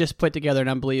just put together an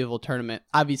unbelievable tournament.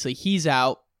 Obviously, he's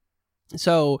out.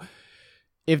 So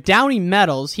if Downey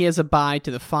medals, he has a bye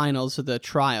to the finals of the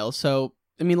trials. So,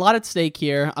 I mean, a lot at stake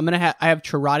here. I have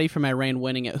Cherati from Iran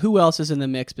winning it. Who else is in the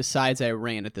mix besides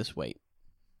Iran at this weight?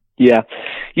 Yeah,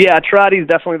 Cherati's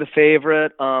definitely the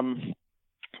favorite.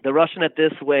 The Russian at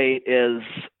this weight is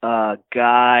a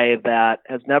guy that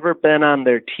has never been on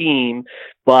their team,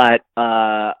 but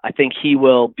I think he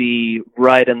will be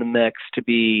right in the mix to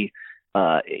be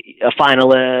a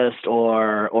finalist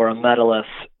or a medalist.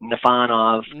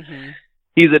 Nafanov. Mm-hmm.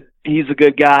 He's a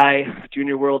good guy,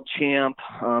 junior world champ.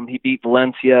 He beat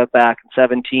Valencia back in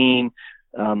 2017.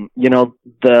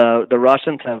 The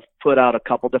Russians have put out a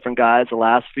couple different guys the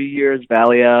last few years,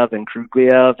 Valiev and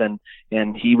Krugliev,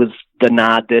 and he was the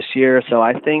nod this year. So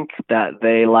I think that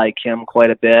they like him quite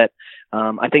a bit.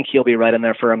 I think he'll be right in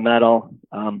there for a medal.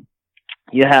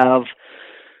 You have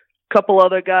a couple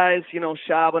other guys,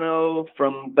 Shabanov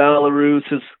from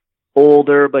Belarus is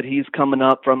older, but he's coming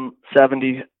up from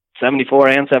 74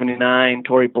 and 79.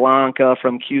 Tori Blanca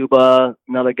from Cuba,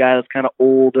 another guy that's kind of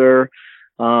older.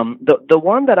 The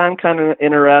one that I'm kind of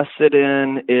interested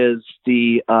in is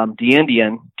the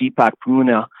Indian, Deepak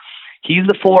Puna. He's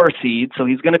the 4 seed, so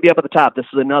he's going to be up at the top. This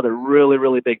is another really,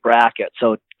 really big bracket.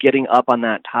 So getting up on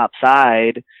that top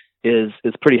side is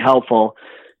pretty helpful.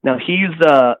 Now he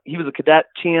was a cadet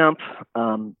champ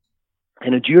and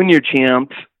a junior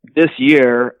champ this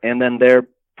year, and then they're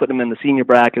putting him in the senior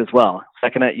bracket as well.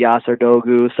 Second at Yasser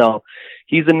Dogu. So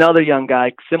he's another young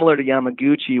guy, similar to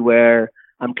Yamaguchi, where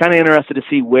I'm kind of interested to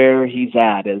see where he's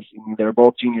at. They're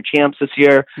both junior champs this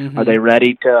year. Mm-hmm. Are they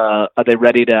ready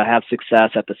to have success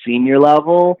at the senior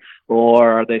level,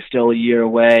 or are they still a year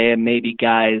away and maybe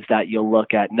guys that you'll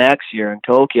look at next year in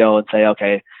Tokyo and say,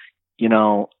 okay,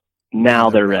 now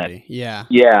they're ready. Yeah.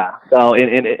 Yeah. So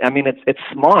it's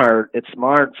smart. It's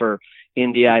smart for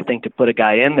India, I think, to put a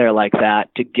guy in there like that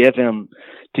to get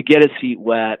his feet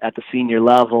wet at the senior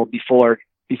level before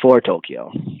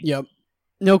Tokyo. Yep.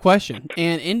 No question.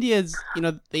 And India's,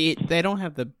 they don't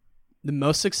have the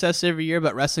most success every year,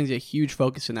 but wrestling's a huge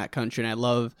focus in that country, and I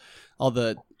love all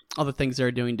the things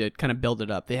they're doing to kind of build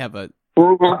it up. They have a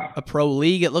pro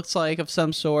league, it looks like, of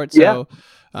some sort. So,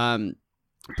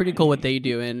 pretty cool what they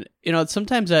do. And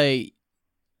sometimes I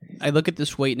look at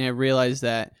this weight and I realize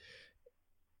that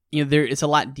it's a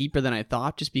lot deeper than I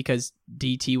thought, just because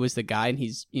DT was the guy and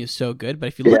he's so good. But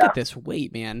if you look at this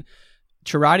weight, man,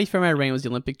 Cherati from Iran was the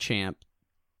Olympic champ.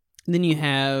 And then you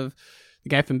have the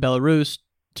guy from Belarus,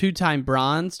 2-time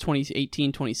bronze,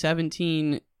 2018,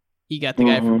 2017. You got the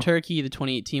guy from Turkey, the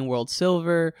 2018 world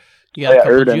silver. You got a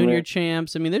couple junior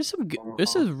champs. I mean, there's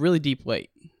a really deep weight.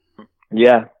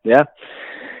 Yeah,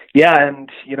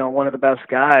 and one of the best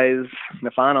guys,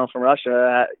 Nafanov from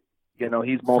Russia.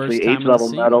 He's mostly age level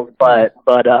medals, but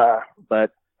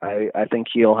I think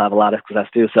he'll have a lot of success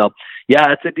too. So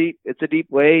yeah, it's a deep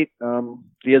weight.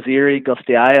 Viaziri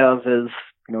Gostiaev is.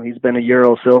 He's been a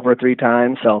Euro silver 3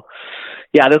 times. So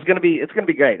yeah, it's going to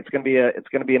be great. It's going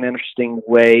to be an interesting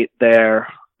weight there.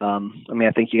 I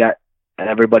think you got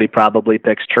everybody probably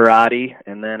picks Cherati,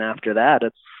 and then after that,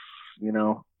 it's,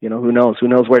 who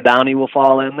knows where Downey will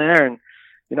fall in there. And,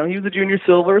 he was a junior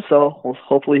silver, so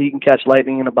hopefully he can catch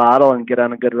lightning in a bottle and get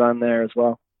on a good run there as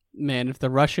well. Man, if the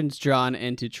Russians drawn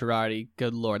into Cherati,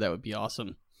 good Lord, that would be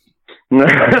awesome.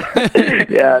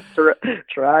 Yeah,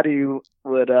 Cherati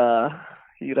would,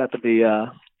 you'd have to be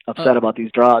upset about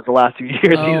these draws the last few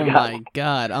years. Oh my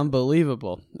God,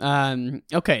 unbelievable.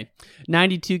 Okay,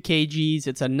 92 kgs.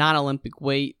 It's a non-Olympic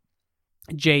weight.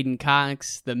 Jaden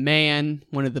Cox, the man,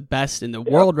 one of the best in the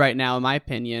world right now, in my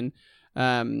opinion.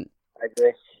 I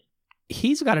agree.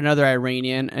 He's got another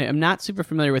Iranian. I'm not super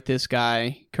familiar with this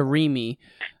guy, Karimi.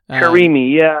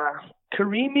 Karimi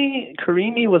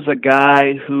was a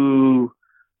guy who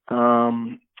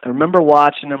I remember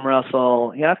watching him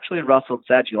wrestle. He actually wrestled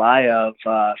Sagilayev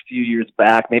a few years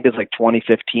back. Maybe it's like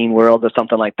 2015 Worlds or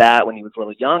something like that when he was a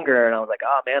little younger. And I was like,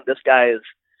 oh man, this guy is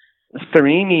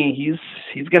Karimi.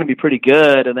 He's going to be pretty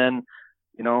good. And then,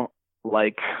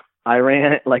 like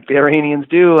the Iranians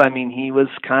do. I mean, he was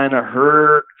kind of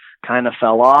hurt, kind of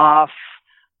fell off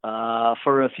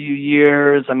for a few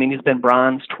years. I mean, he's been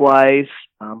bronze twice,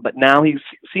 but now he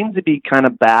seems to be kind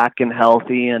of back and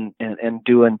healthy and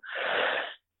doing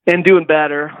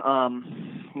better.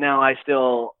 Now I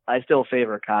still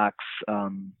favor Cox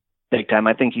big time.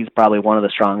 I think he's probably one of the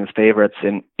strongest favorites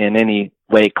in any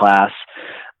weight class.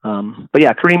 But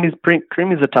yeah,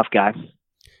 Karimi's a tough guy.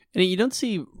 And you don't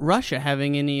see Russia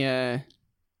having any,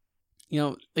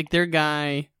 like their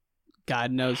guy,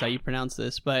 God knows how you pronounce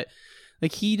this, but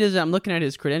like he does, I'm looking at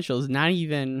his credentials, not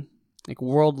even like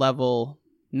world level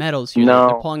medals here. No.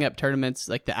 They're pulling up tournaments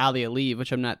like the Ali Ali,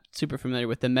 which I'm not super familiar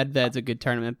with. The Medved's a good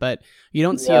tournament, but you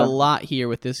don't see a lot here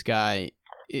with this guy.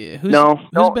 Who's been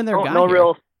their guy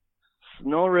here?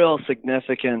 No real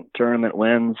significant tournament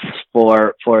wins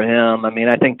for him. I mean,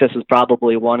 I think this is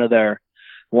probably one of their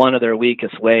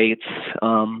weakest weights.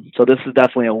 So this is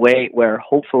definitely a weight where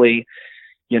hopefully,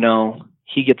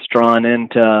 he gets drawn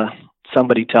into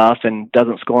somebody tough and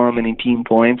doesn't score him any team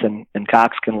points, and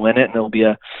Cox can win it, and it'll be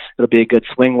a good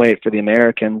swing weight for the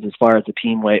Americans as far as the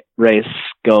team weight race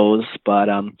goes. But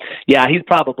he's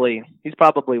probably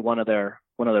one of their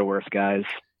worst guys.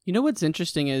 You know what's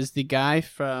interesting is the guy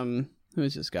from, who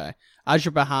is this guy?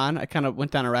 Azerbaijan. I kind of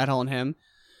went down a rat hole on him.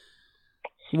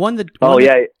 Won the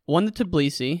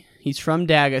Tbilisi. He's from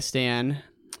Dagestan,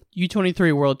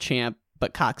 U23 world champ,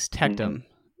 but Cox teched him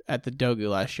at the Dogu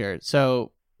last year.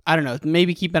 So I don't know.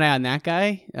 Maybe keep an eye on that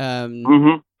guy.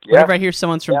 Whenever I hear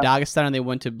someone's from Dagestan and they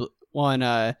won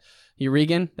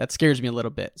Urigan, that scares me a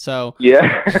little bit. So and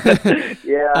like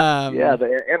you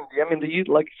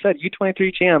said,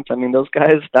 U23 champs. I mean, those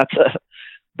guys.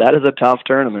 That is a tough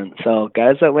tournament. So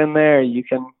guys that win there, you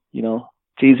can,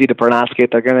 it's easy to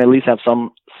prognosticate they're going to at least have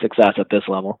some success at this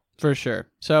level. For sure.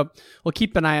 So we'll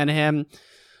keep an eye on him.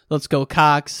 Let's go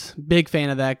Cox. Big fan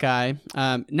of that guy.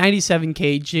 97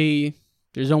 kg.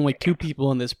 There's only two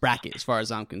people in this bracket as far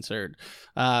as I'm concerned.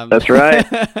 That's right.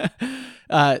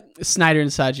 Snyder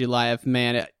and Sadulayev,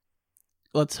 man.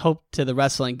 Let's hope to the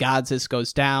wrestling gods this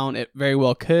goes down. It very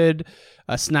well could.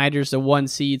 Snyder's the 1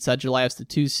 seed. Sadulayev's the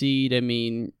 2 seed. I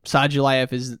mean,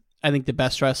 Sadulayev is, I think, the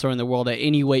best wrestler in the world at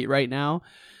any weight right now.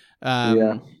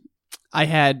 I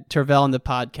had Tervel on the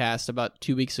podcast about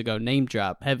 2 weeks ago.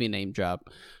 Heavy name drop.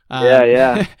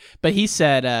 But he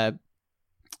said,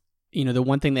 the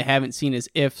one thing they haven't seen is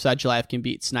if Sadulayev can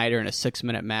beat Snyder in a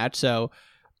 6-minute match. So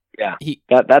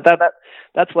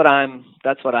that's what I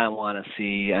want to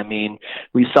see. I mean,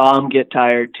 we saw him get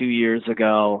tired 2 years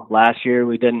ago. Last year,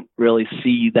 we didn't really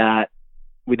see that.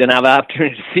 We didn't have an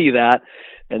opportunity to see that.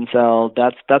 And so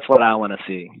that's what I want to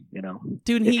see,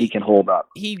 Dude, if he can hold up.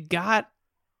 He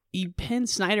pinned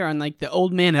Snyder on like the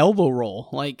old man elbow roll,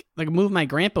 like a move my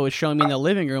grandpa was showing me in the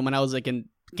living room when I was like in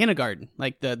kindergarten,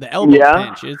 like the elbow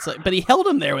pinch. It's like, but he held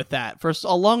him there with that for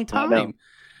a long time.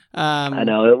 I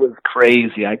know, it was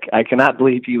crazy. I cannot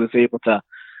believe he was able to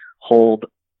hold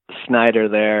Snyder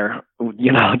there,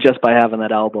 just by having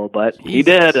that elbow, but he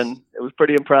did, and it was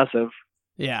pretty impressive.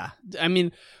 Yeah. I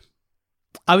mean,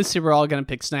 obviously we're all going to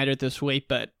pick Snyder at this weight,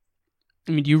 but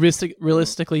I mean, do you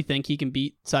realistically think he can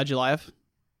beat Sadulayev?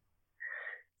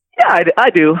 Yeah, I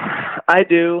do. I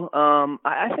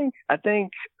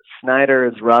think Snyder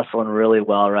is wrestling really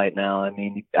well right now. I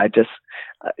mean,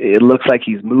 it looks like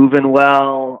he's moving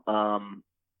well.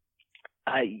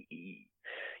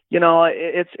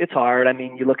 It's hard. I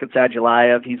mean, you look at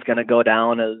Sadulayev, he's going to go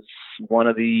down as one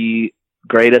of the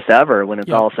greatest ever when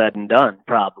it's all said and done,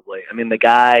 probably. I mean, the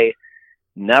guy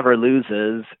never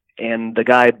loses, and the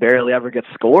guy barely ever gets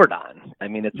scored on. I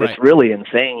mean, it's really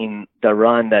insane, the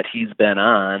run that he's been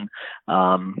on.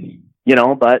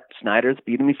 But Snyder's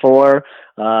beaten me before.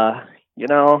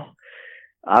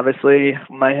 Obviously,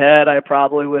 in my head, I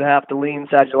probably would have to lean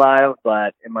Sadulayev,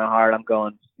 but in my heart, I'm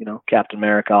going, Captain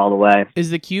America all the way. Is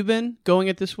the Cuban going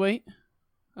at this weight?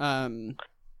 I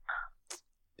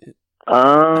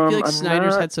feel like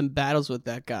Snyder's had some battles with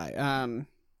that guy.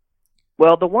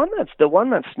 Well, the one that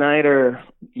Snyder,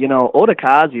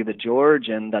 Otakazi, the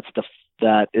Georgian, that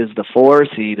is the 4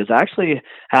 seed, has actually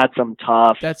had some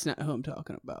tough. That's not who I'm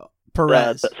talking about.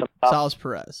 Perez, Salas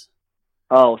Perez.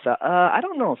 Oh, so I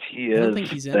don't know if he is. I don't think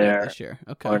he's in there this year.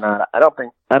 Okay. Or not. I don't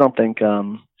think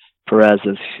Perez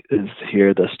is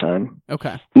here this time.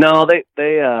 Okay. No, they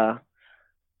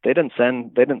didn't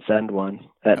send one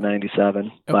at 97.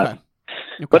 Okay.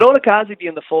 But Otakazi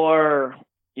being the 4,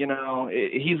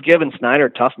 he's given Snyder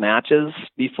tough matches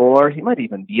before. He might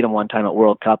even beat him one time at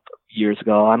World Cup years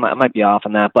ago. I might be off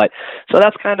on that, but so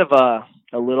that's kind of a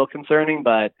little concerning.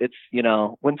 But it's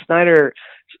when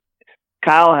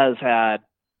Kyle has had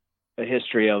a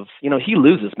history of he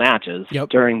loses matches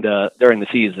during the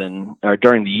season or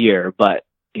during the year, but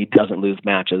he doesn't lose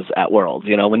matches at Worlds.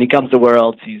 When he comes to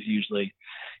Worlds, he's usually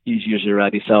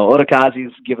ready. So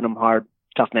Otakazi's given him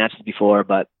tough matches before,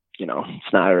 but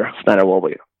Snyder will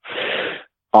be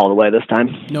all the way this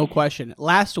time. No question.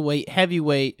 Last weight,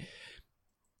 heavyweight.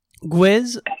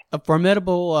 Gwiz, a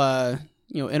formidable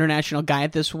international guy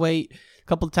at this weight, a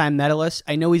couple of time medalist.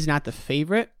 I know he's not the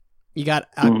favorite. You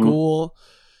got Akgul,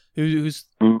 who's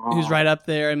right up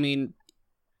there. I mean,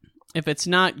 if it's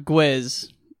not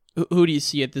Gwiz, who do you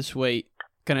see at this weight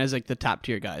kind of as like the top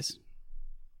tier guys?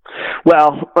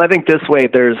 Well, I think this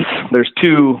weight there's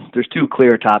two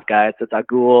clear top guys. It's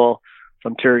Akgul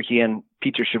from Turkey and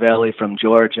Petrashvili from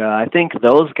Georgia. I think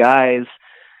those guys,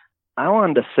 I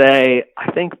wanted to say,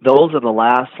 I think those are the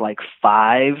last like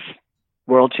 5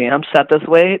 world champs at this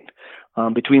weight.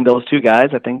 Between those two guys,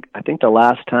 I think the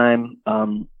last time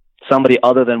somebody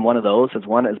other than one of those has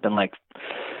won has been like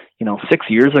 6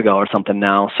 years ago or something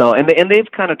now. So and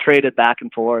they've kind of traded back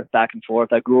and forth.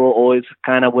 Akgul always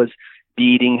kind of was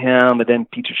beating him, and then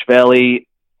Petrashvili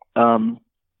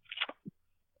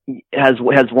has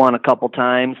won a couple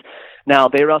times. Now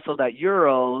they wrestled at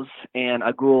Euros, and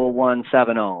Akgul won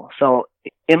 7-0. So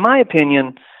in my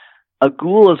opinion,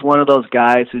 Akgul is one of those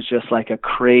guys who's just like a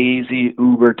crazy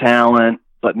uber talent,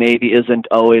 but maybe isn't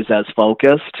always as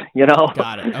focused,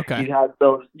 Got it. Okay. He has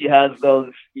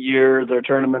those years or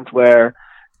tournaments where,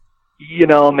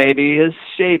 maybe his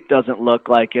shape doesn't look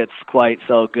like it's quite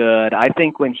so good. I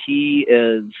think when he's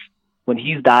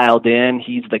dialed in,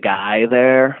 he's the guy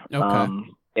there.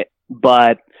 Okay.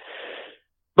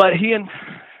 But he and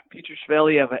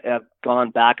Petrashvili have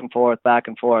gone back and forth.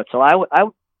 So I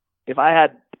if I had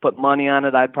to put money on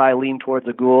it, I'd probably lean towards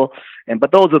Akgul.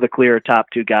 But those are the clear top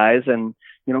 2 guys. And,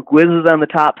 Gwiz is on the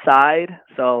top side.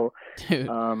 So,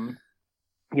 you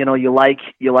like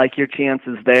your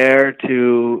chances there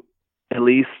to at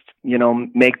least,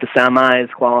 make the semis,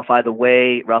 qualify the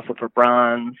weight, wrestle for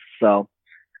bronze. So,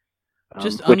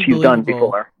 just which he's done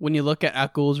before. When you look at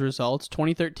Akgul's results,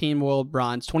 2013 world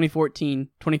bronze, 2014,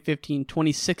 2015,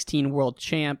 2016 world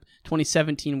champ,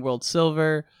 2017 world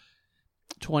silver,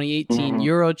 2018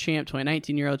 Euro champ,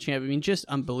 2019 Euro champ. I mean, just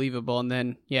unbelievable. And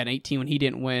then, in 18 when he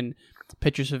didn't win,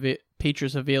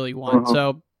 Petrashvili won.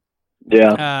 So,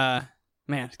 man,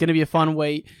 it's going to be a fun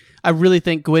weight. I really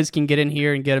think Gwiz can get in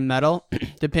here and get a medal,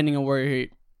 depending on where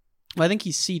I think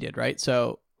he's seeded, right?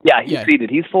 So, yeah, he's seeded.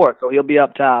 He's 4th, so he'll be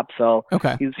up top. So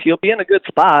okay, he'll be in a good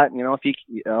spot. If he,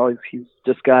 he's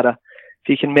just gotta, if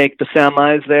he can make the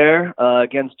semis there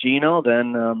against Gino,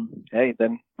 then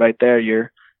then right there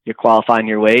you're qualifying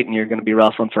your weight and you're going to be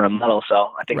wrestling for a medal.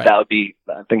 So I think that'd be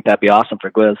awesome for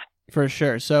Gwiz. For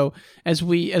sure. So as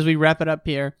we wrap it up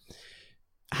here,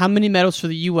 how many medals for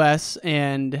the U.S.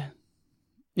 and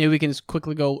maybe we can just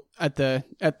quickly go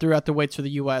throughout the weights for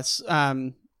the U.S.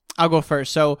 I'll go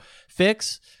first. So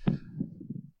Fix,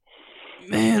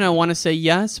 man, I want to say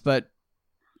yes, but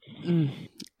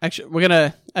actually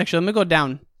let me go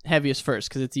down heaviest first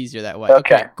because it's easier that way.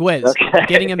 Okay. Gwiz,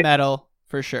 getting a medal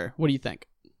for sure. What do you think?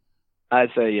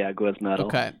 I'd say Gwiz medal.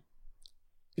 Okay.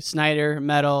 Snyder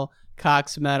medal,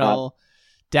 Cox medal,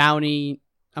 Downey,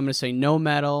 I'm going to say no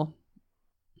medal.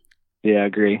 Yeah, I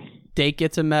agree. Dake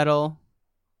gets a medal.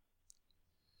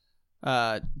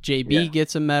 JB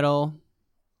gets a medal.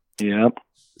 Yep.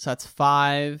 So that's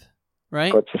 5,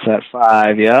 right? Puts us at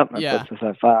 5, yep. Yeah. Puts us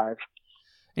at 5.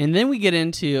 And then we get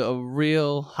into a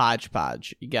real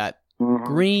hodgepodge. You got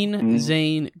Green,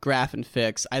 Zane, Graf, and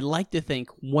Fix. I'd like to think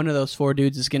one of those 4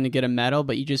 dudes is going to get a medal,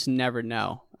 but you just never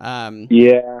know.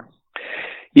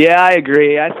 Yeah, I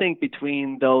agree. I think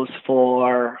between those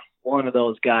 4, one of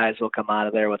those guys will come out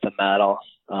of there with a medal.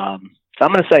 So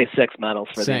I'm going to say 6 medals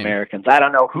for the Americans. I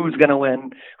don't know who's going to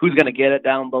win, who's going to get it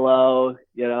down below,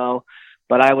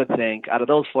 but I would think out of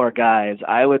those 4 guys,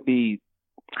 I'd be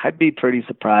pretty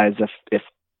surprised if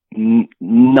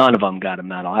none of them got a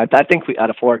medal. I think out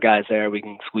of 4 guys there, we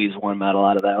can squeeze 1 medal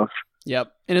out of those.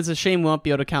 Yep, and it's a shame we won't be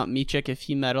able to count Micic if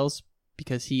he medals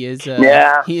because he is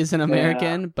an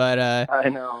American. Yeah. But I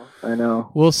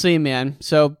know. We'll see, man.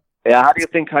 So. Yeah, how do you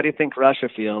think Russia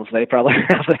feels? They probably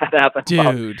have that happen.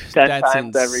 Dude, 10 that's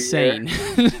times insane.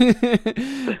 Every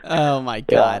year. Oh my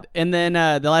god! Yeah. And then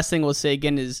the last thing we'll say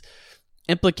again is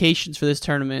implications for this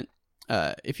tournament.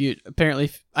 If you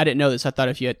I didn't know this. I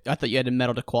thought you had a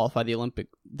medal to qualify the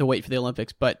weight for the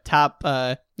Olympics. But top,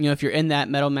 if you're in that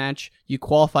medal match, you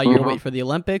qualify your weight for the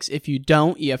Olympics. If you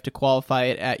don't, you have to qualify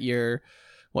it at your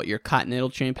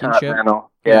Continental Championship. Continental,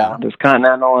 yeah. There's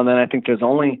Continental, and then I think there's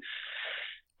only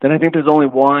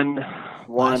one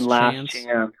last chance.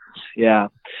 Yeah.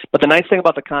 But the nice thing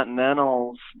about the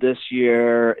Continentals this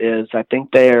year is I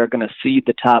think they are going to seed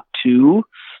the top 2.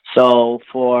 So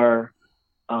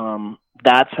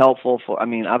that's helpful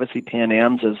obviously Pan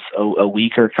Am's is a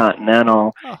weaker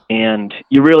Continental, and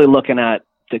you're really looking at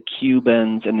the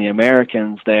Cubans and the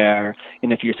Americans there.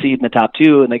 And if you're seeding the top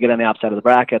 2 and they get on the opposite side of the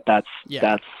bracket, that's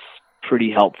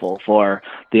pretty helpful for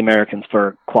the Americans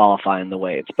for qualifying the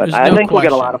weights. But There's I no think we'll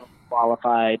get a question. lot of them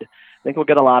qualified. I think we'll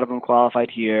get a lot of them qualified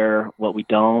here. What we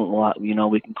don't,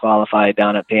 we can qualify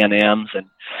down at Pan Am's, and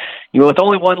with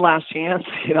only one last chance,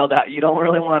 that you don't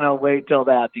really want to wait till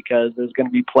that, because there's going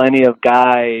to be plenty of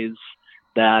guys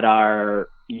that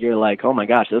you're like, oh my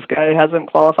gosh, this guy hasn't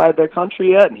qualified their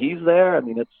country yet, and he's there. I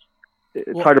mean,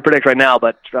 it's hard to predict right now,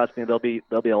 but trust me, there'll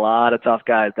be a lot of tough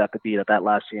guys that could beat at that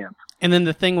last chance. And then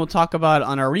the thing we'll talk about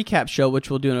on our recap show, which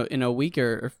we'll do in a week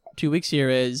or 2 weeks here,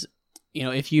 is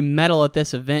if you medal at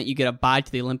this event, you get a bye to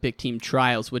the Olympic team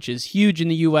trials, which is huge in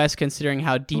the U.S. considering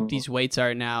how deep these weights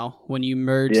are now when you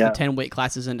merge the 10 weight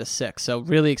classes into 6. So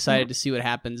really excited to see what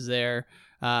happens there.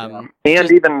 And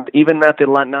even at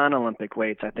the non-Olympic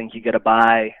weights, I think you get a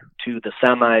bye to the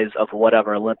semis of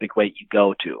whatever Olympic weight you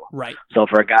go to. Right. So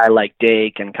for a guy like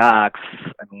Dake and Cox,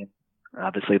 I mean,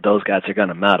 obviously those guys are going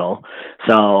to medal.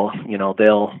 So,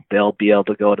 they'll be able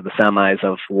to go to the semis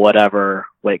of whatever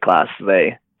weight class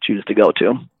they choose to go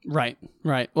to. Right.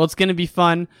 Well, it's going to be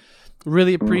fun.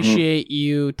 Really appreciate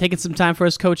you taking some time for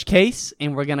us, Coach Case,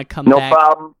 and we're going to come back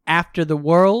after the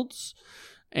Worlds,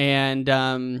 and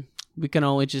we can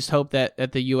only just hope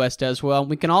that the U.S. does well.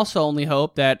 We can also only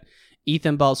hope that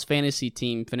Ethan Ball's fantasy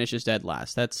team finishes dead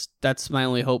last. That's my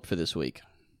only hope for this week.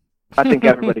 I think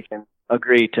everybody can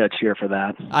agree to cheer for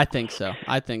that. I think so.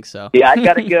 Yeah, I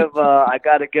gotta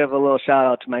give a little shout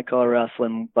out to my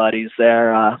co-wrestling buddies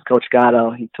there. Coach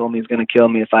Gatto, he told me he's gonna kill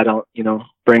me if I don't,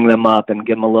 bring them up and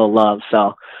give them a little love.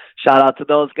 So shout out to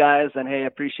those guys, and hey, I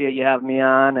appreciate you having me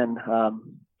on, and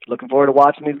looking forward to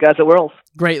watching these guys at Worlds.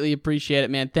 Greatly appreciate it,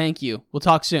 man. Thank you. We'll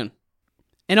talk soon.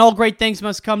 And all great things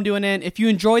must come to an end. If you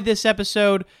enjoyed this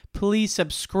episode, please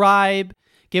subscribe.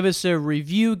 Give us a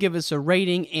review, give us a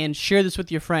rating, and share this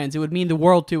with your friends. It would mean the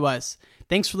world to us.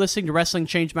 Thanks for listening to Wrestling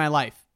Changed My Life.